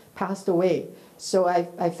book, passed away. So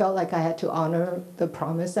I felt like I had to honor the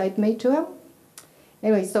promise I'd made to him.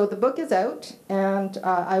 Anyway, so the book is out, and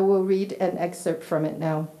I will read an excerpt from it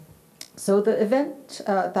now. So the event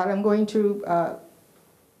that I'm going to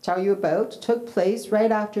tell you about took place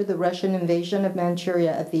right after the Russian invasion of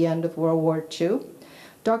Manchuria at the end of World War II.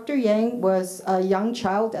 Dr. Yang was a young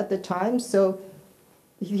child at the time, so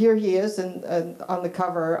here he is on the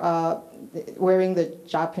cover wearing the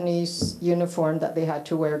Japanese uniform that they had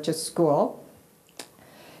to wear to school.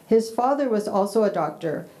 His father was also a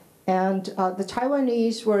doctor, and the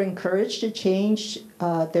Taiwanese were encouraged to change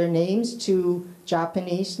their names to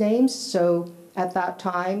Japanese names. So at that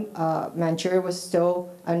time, Manchuria was still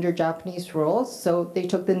under Japanese rule, so they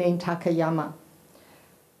took the name Takayama.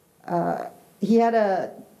 He had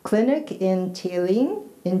a clinic in Tailing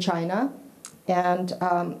in China, and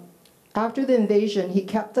after the invasion, he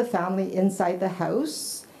kept the family inside the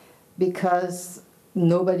house because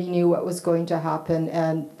nobody knew what was going to happen,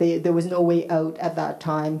 and there was no way out at that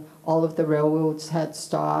time. All of the railroads had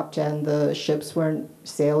stopped and the ships weren't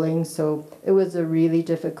sailing, so it was a really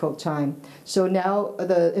difficult time. So now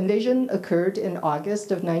the invasion occurred in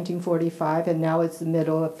August of 1945, and now it's the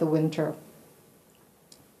middle of the winter.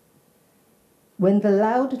 When the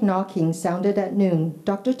loud knocking sounded at noon,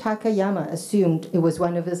 Dr. Takayama assumed it was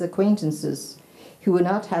one of his acquaintances. He would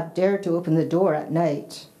not have dared to open the door at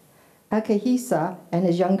night. Akahisa and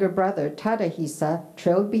his younger brother, Tadahisa,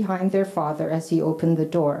 trailed behind their father as he opened the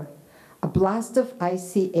door. A blast of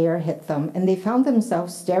icy air hit them, and they found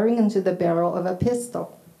themselves staring into the barrel of a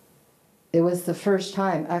pistol. It was the first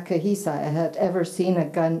time Akahisa had ever seen a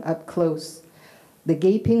gun up close. The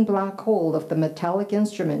gaping black hole of the metallic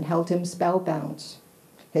instrument held him spellbound.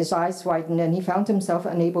 His eyes widened, and he found himself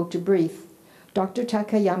unable to breathe. Dr.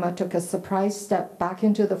 Takayama took a surprise step back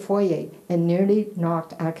into the foyer and nearly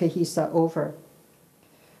knocked Akahisa over.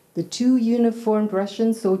 The 2 uniformed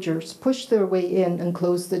Russian soldiers pushed their way in and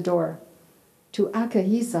closed the door. To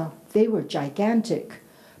Akahisa, they were gigantic.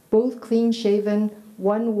 Both clean-shaven,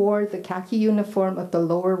 one wore the khaki uniform of the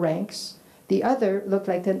lower ranks. The other looked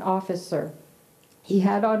like an officer. He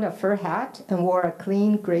had on a fur hat and wore a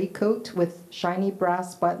clean gray coat with shiny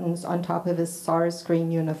brass buttons on top of his SARS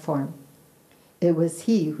green uniform. It was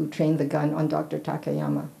he who trained the gun on Dr.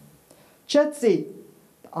 Takayama. Chetsi!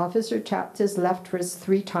 The officer tapped his left wrist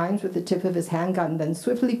 3 times with the tip of his handgun, then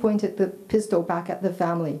swiftly pointed the pistol back at the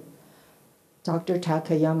family. Dr.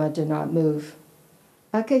 Takayama did not move.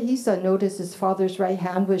 Akahisa noticed his father's right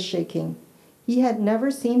hand was shaking. He had never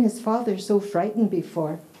seen his father so frightened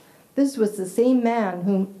before. This was the same man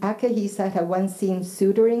whom Akahisa had once seen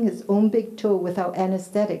suturing his own big toe without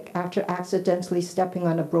anesthetic after accidentally stepping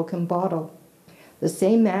on a broken bottle. The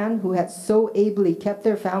same man who had so ably kept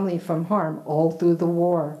their family from harm all through the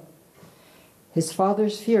war. His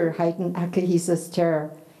father's fear heightened Akahisa's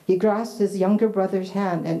terror. He grasped his younger brother's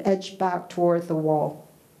hand and edged back toward the wall.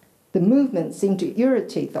 The movement seemed to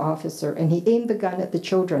irritate the officer, and he aimed the gun at the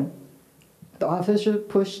children. The officer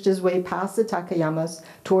pushed his way past the Takayamas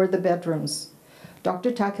toward the bedrooms.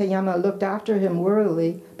 Dr. Takayama looked after him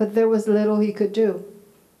wearily, but there was little he could do.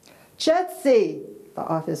 Chetsi! the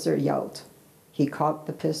officer yelled. He cocked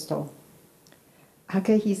the pistol.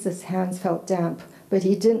 Akahisa's hands felt damp, but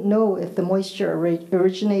he didn't know if the moisture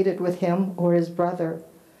originated with him or his brother.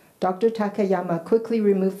 Dr. Takayama quickly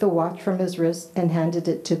removed the watch from his wrist and handed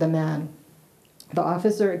it to the man. The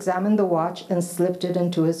officer examined the watch and slipped it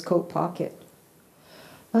into his coat pocket.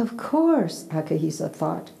 Of course, Akahisa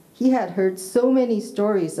thought. He had heard so many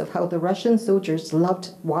stories of how the Russian soldiers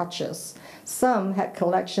loved watches. Some had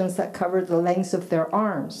collections that covered the lengths of their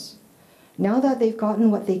arms. Now that they've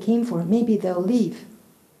gotten what they came for, maybe they'll leave.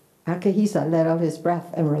 Akahisa let out his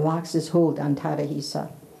breath and relaxed his hold on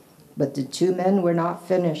Tadahisa. But the two men were not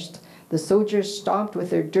finished. The soldiers stomped with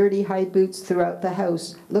their dirty high boots throughout the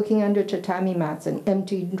house, looking under tatami mats and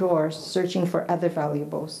empty drawers, searching for other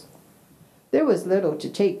valuables. There was little to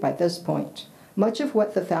take by this point. Much of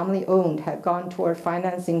what the family owned had gone toward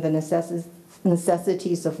financing the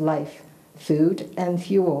necessities of life, food and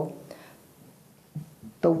fuel.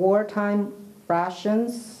 The wartime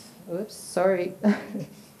rations, oops, sorry,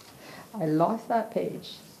 I lost that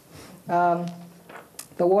page. The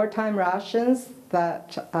wartime rations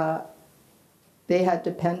that they had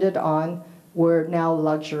depended on were now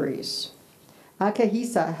luxuries.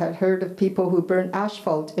 Akahisa had heard of people who burned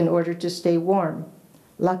asphalt in order to stay warm.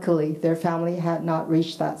 Luckily, their family had not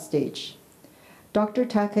reached that stage. Dr.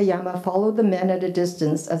 Takayama followed the men at a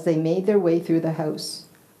distance as they made their way through the house.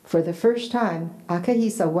 For the first time,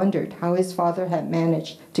 Akahisa wondered how his father had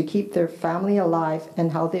managed to keep their family alive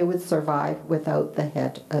and how they would survive without the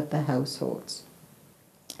head of the households.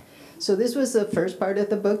 So this was the first part of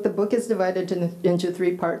the book. The book is divided into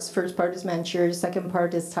three parts. First part is Manchuria, second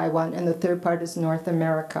part is Taiwan, and the third part is North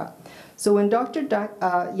America. So when Dr.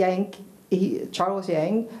 Charles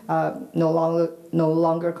Yang, no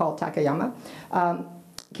longer called Takayama,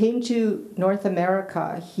 came to North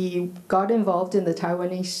America, he got involved in the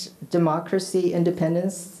Taiwanese democracy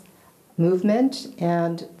independence movement,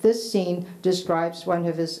 and this scene describes one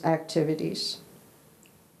of his activities.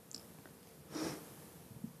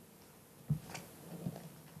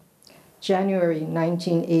 January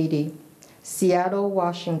 1980, Seattle,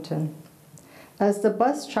 Washington. As the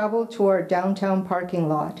bus traveled toward downtown parking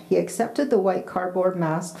lot, he accepted the white cardboard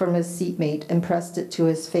mask from his seatmate and pressed it to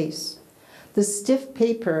his face. The stiff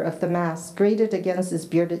paper of the mask grated against his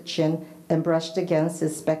bearded chin and brushed against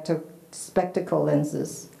his spectacle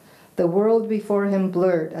lenses. The world before him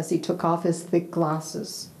blurred as he took off his thick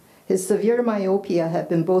glasses. His severe myopia had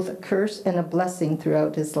been both a curse and a blessing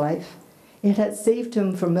throughout his life. It had saved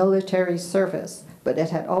him from military service, but it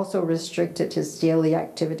had also restricted his daily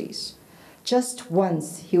activities. Just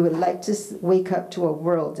once, he would like to wake up to a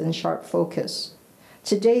world in sharp focus.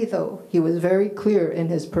 Today, though, he was very clear in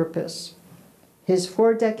his purpose. His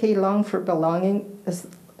 4-decade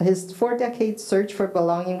search for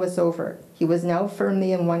belonging was over. He was now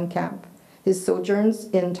firmly in one camp. His sojourns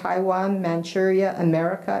in Taiwan, Manchuria,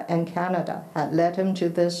 America, and Canada had led him to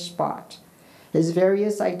this spot. His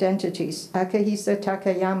various identities, Akahisa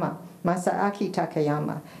Takayama, Masaaki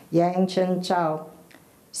Takayama, Yang Chen Chao,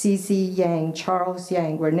 C.C. Yang, Charles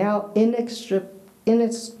Yang, were now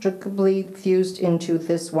inextricably fused into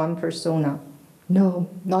this one persona. No,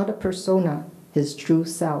 not a persona, his true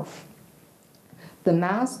self. The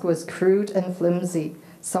mask was crude and flimsy.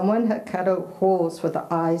 Someone had cut out holes for the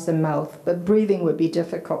eyes and mouth, but breathing would be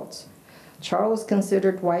difficult. Charles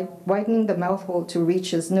considered widening the mouth hole to reach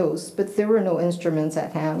his nose, but there were no instruments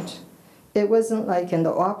at hand. It wasn't like in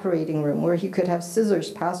the operating room where he could have scissors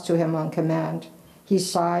passed to him on command. He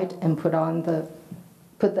sighed and put the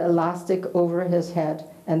elastic over his head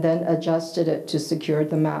and then adjusted it to secure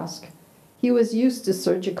the mask. He was used to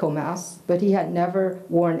surgical masks, but he had never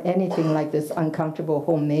worn anything like this uncomfortable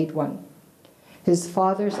homemade one. His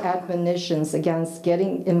father's admonitions against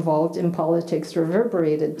getting involved in politics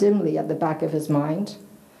reverberated dimly at the back of his mind.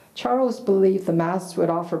 Charles believed the masks would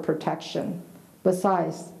offer protection.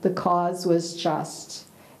 Besides, the cause was just.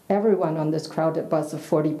 Everyone on this crowded bus of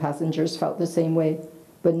 40 passengers felt the same way,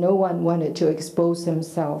 but no one wanted to expose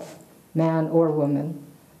himself, man or woman.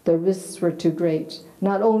 The risks were too great,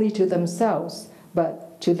 not only to themselves,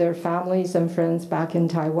 but to their families and friends back in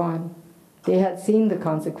Taiwan. They had seen the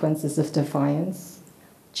consequences of defiance,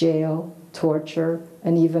 jail, torture,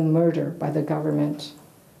 and even murder by the government.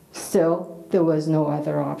 Still, there was no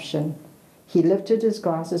other option. He lifted his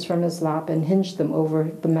glasses from his lap and hinged them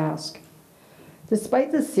over the mask.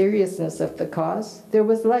 Despite the seriousness of the cause, there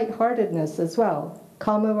was lightheartedness as well,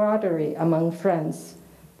 camaraderie among friends.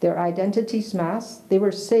 Their identities masked, they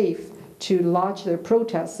were safe to lodge their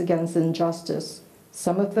protests against injustice.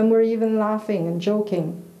 Some of them were even laughing and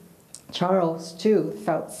joking. Charles, too,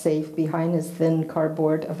 felt safe behind his thin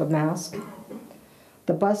cardboard of a mask.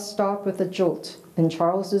 The bus stopped with a jolt, and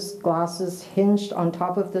Charles's glasses, hinged on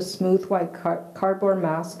top of the smooth white cardboard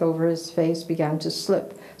mask over his face, began to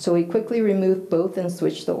slip, so he quickly removed both and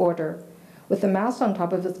switched the order. With the mask on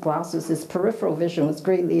top of his glasses, his peripheral vision was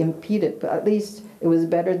greatly impeded, but at least it was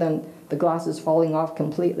better than the glasses falling off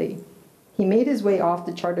completely. He made his way off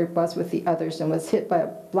the chartered bus with the others and was hit by a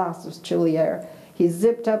blast of chilly air. He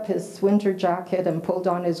zipped up his winter jacket and pulled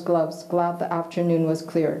on his gloves, glad the afternoon was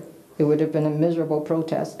clear. It would have been a miserable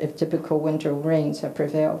protest if typical winter rains had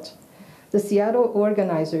prevailed. The Seattle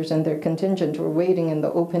organizers and their contingent were waiting in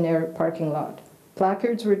the open-air parking lot.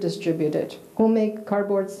 Placards were distributed, homemade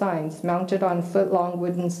cardboard signs mounted on foot-long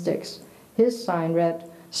wooden sticks. His sign read,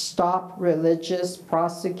 "Stop Religious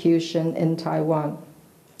Prosecution in Taiwan."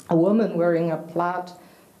 A woman wearing a plaid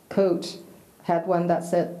coat had one that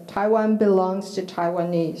said, "Taiwan belongs to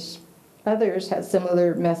Taiwanese." Others had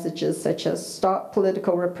similar messages such as "Stop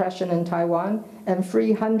political repression in Taiwan" and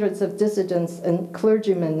 "Free hundreds of dissidents and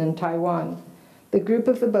clergymen in Taiwan." The group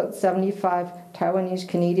of about 75 Taiwanese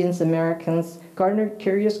Canadians Americans garnered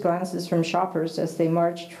curious glances from shoppers as they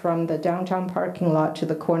marched from the downtown parking lot to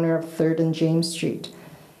the corner of 3rd and James Street,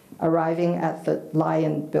 arriving at the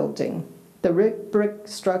Lion Building. The red brick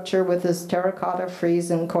structure with its terracotta frieze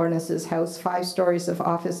and cornices housed 5 stories of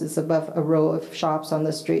offices above a row of shops on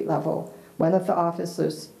the street level. One of the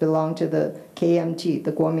offices belonged to the KMT,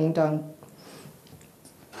 the Kuomintang.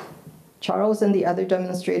 Charles and the other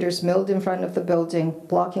demonstrators milled in front of the building,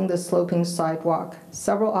 blocking the sloping sidewalk.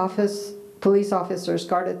 Several police officers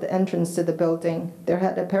guarded the entrance to the building. There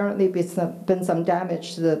had apparently been some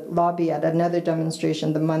damage to the lobby at another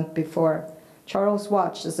demonstration the month before. Charles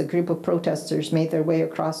watched as a group of protesters made their way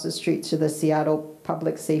across the street to the Seattle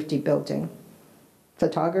Public Safety Building.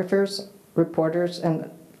 Photographers, reporters, and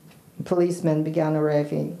policemen began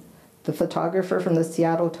arriving. The photographer from the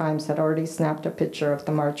Seattle Times had already snapped a picture of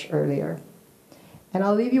the march earlier. And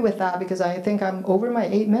I'll leave you with that because I think I'm over my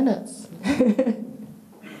 8 minutes.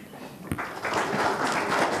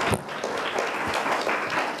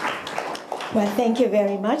 Well, thank you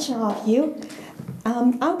very much, all of you.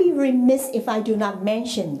 I'll be remiss if I do not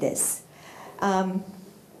mention this.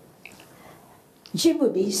 Jim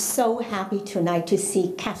would be so happy tonight to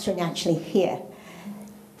see Catherine actually here.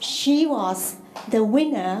 She was the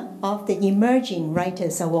winner of the Emerging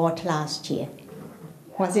Writers Award last year.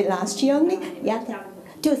 Was it last year only? Yeah,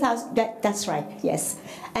 2000. That's right. Yes.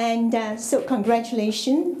 And so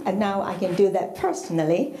congratulations. And now I can do that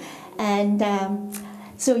personally. And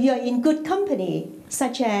so you're in good company,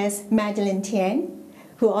 such as Madeline Tian,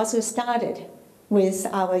 who also started with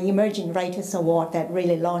our Emerging Writers Award that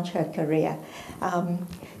really launched her career.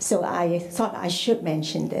 So I thought I should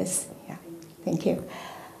mention this. Yeah. Thank you.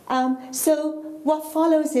 So what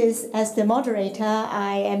follows is, as the moderator,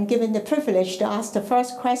 I am given the privilege to ask the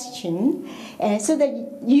first question so that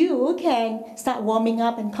you can start warming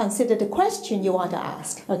up and consider the question you want to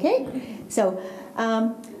ask, okay? So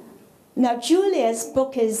now Julia's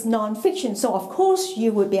book is nonfiction, so of course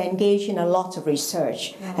you would be engaged in a lot of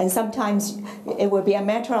research. And sometimes it would be a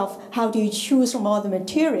matter of how do you choose from all the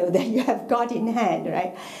material that you have got in hand,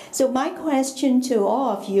 right? So my question to all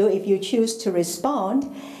of you, if you choose to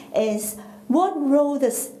respond, is what role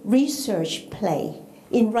does research play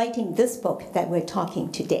in writing this book that we're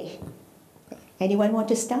talking today? Anyone want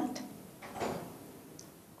to start?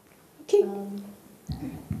 Okay.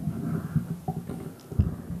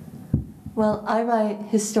 Well, I write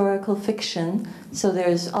historical fiction, so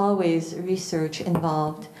there's always research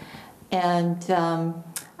involved. And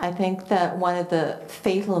I think that one of the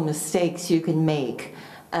fatal mistakes you can make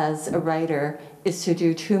as a writer is to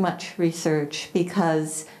do too much research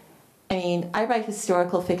because, I mean, I write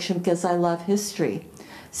historical fiction because I love history.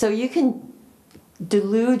 So you can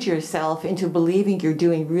delude yourself into believing you're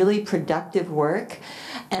doing really productive work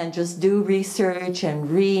and just do research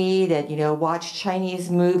and read and, you know, watch Chinese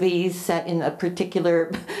movies set in a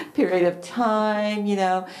particular period of time, you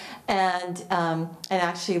know, and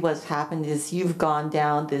actually what's happened is you've gone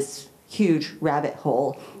down this huge rabbit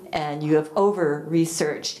hole and you have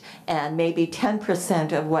over-researched, and maybe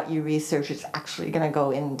 10% of what you research is actually going to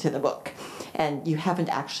go into the book. And you haven't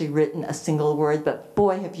actually written a single word, but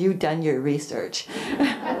boy, have you done your research.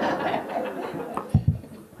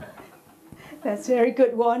 That's a very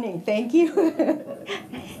good warning. Thank you.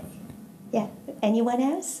 Yeah. Anyone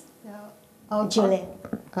else? No. Julia.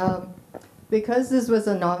 Because this was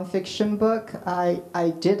a nonfiction book,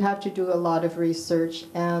 I did have to do a lot of research,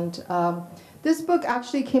 and this book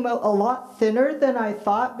actually came out a lot thinner than I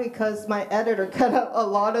thought because my editor cut out a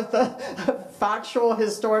lot of the factual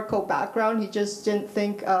historical background. He just didn't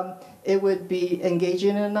think it would be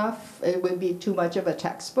engaging enough. It would be too much of a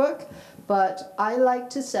textbook. But I like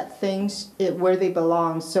to set things where they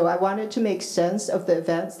belong. So I wanted to make sense of the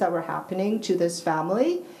events that were happening to this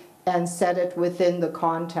family and set it within the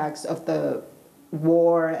context of the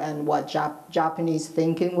war and what Japanese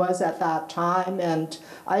thinking was at that time. And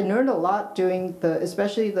I learned a lot doing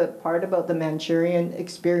especially the part about the Manchurian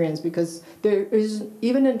experience, because there is,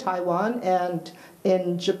 even in Taiwan and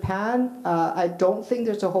in Japan, I don't think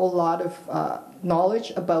there's a whole lot of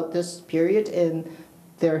knowledge about this period in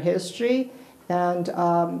their history. And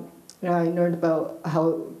I learned about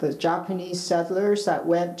how the Japanese settlers that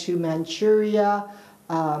went to Manchuria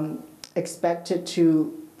expected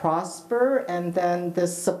to prosper, and then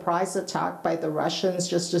this surprise attack by the Russians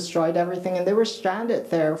just destroyed everything, and they were stranded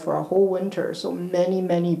there for a whole winter, so many,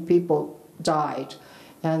 many people died.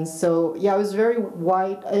 And so, yeah, it was very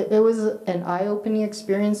wide. It was an eye-opening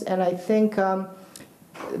experience, and I think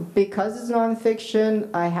because it's nonfiction,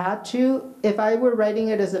 I had to. If I were writing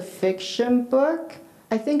it as a fiction book,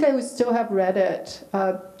 I think I would still have read it,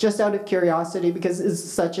 just out of curiosity, because it's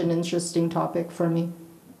such an interesting topic for me.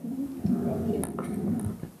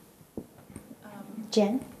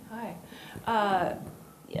 Jen? Hi.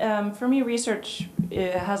 For me, research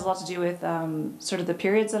has a lot to do with sort of the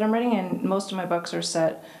periods that I'm writing, and most of my books are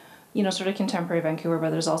set, you know, sort of contemporary Vancouver,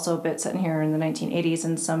 but there's also a bit set in here in the 1980s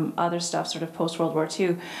and some other stuff sort of post-World War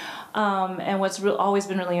II. And what's always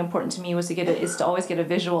been really important to me was to always get a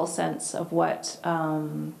visual sense of what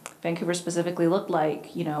Vancouver specifically looked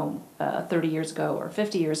like, you know, 30 years ago or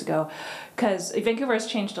 50 years ago, because Vancouver has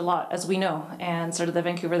changed a lot, as we know, and sort of the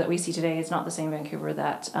Vancouver that we see today is not the same Vancouver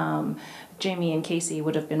that Jamie and Casey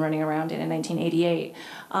would have been running around in 1988.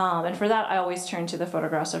 And for that, I always turn to the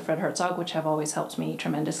photographs of Fred Herzog, which have always helped me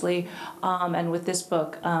tremendously. And with this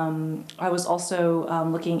book, I was also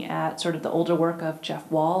looking at sort of the older work of Jeff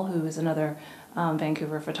Wall, who is another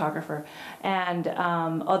Vancouver photographer. And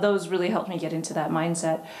those really helped me get into that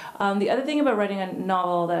mindset. The other thing about writing a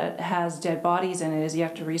novel that has dead bodies in it is you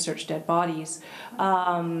have to research dead bodies.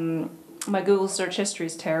 My Google search history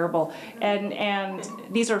is terrible, and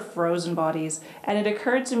these are frozen bodies, and it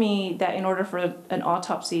occurred to me that in order for an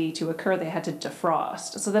autopsy to occur, they had to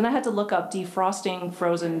defrost. So then I had to look up defrosting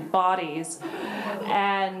frozen bodies,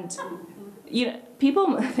 and you know,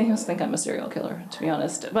 people think I'm a serial killer, to be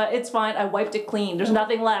honest, but it's fine. I wiped it clean. There's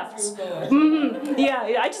nothing left.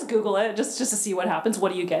 Yeah, I just Google it just to see what happens.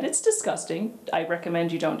 What do you get? It's disgusting. I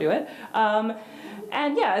recommend you don't do it.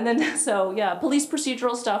 And yeah, and then, so yeah, police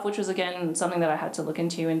procedural stuff, which was, again, something that I had to look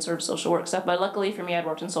into in sort of social work stuff. But luckily for me, I'd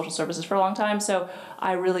worked in social services for a long time, so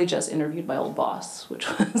I really just interviewed my old boss, which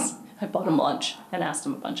was, I bought him lunch and asked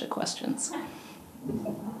him a bunch of questions.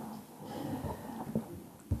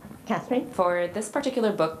 Catherine? For this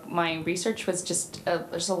particular book, my research was just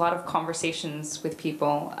there's a lot of conversations with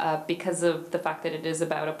people because of the fact that it is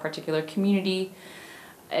about a particular community.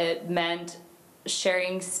 It meant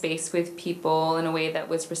sharing space with people in a way that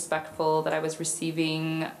was respectful, that I was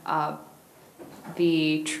receiving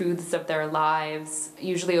the truths of their lives,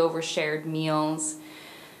 usually over shared meals,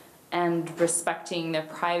 and respecting their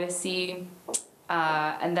privacy.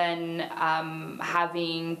 And then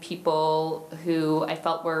having people who I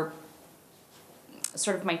felt were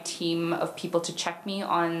sort of my team of people to check me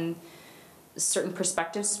on certain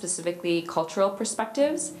perspectives, specifically cultural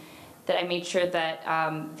perspectives, that I made sure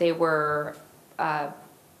that they were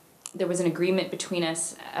there was an agreement between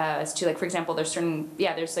us as to, like, for example, there's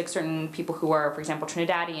like certain people who are, for example,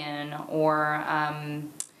 Trinidadian, or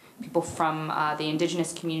people from the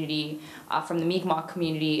indigenous community, from the Mi'kmaq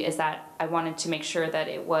community, is that I wanted to make sure that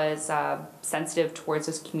it was sensitive towards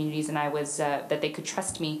those communities, and I was that they could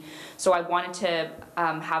trust me. So I wanted to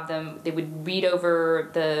have them, they would read over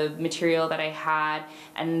the material that I had,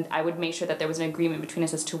 and I would make sure that there was an agreement between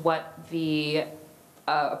us as to what the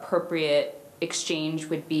appropriate exchange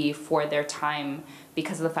would be for their time,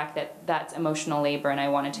 because of the fact that that's emotional labor, and I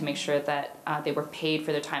wanted to make sure that they were paid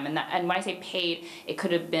for their time. And when I say paid, it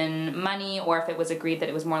could have been money, or if it was agreed that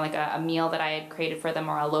it was more like a meal that I had created for them,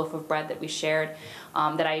 or a loaf of bread that we shared,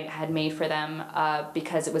 that I had made for them,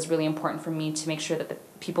 because it was really important for me to make sure that the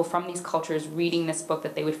people from these cultures reading this book,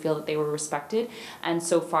 that they would feel that they were respected. And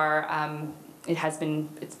so far,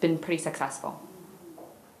 it's been pretty successful.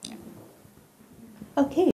 Okay.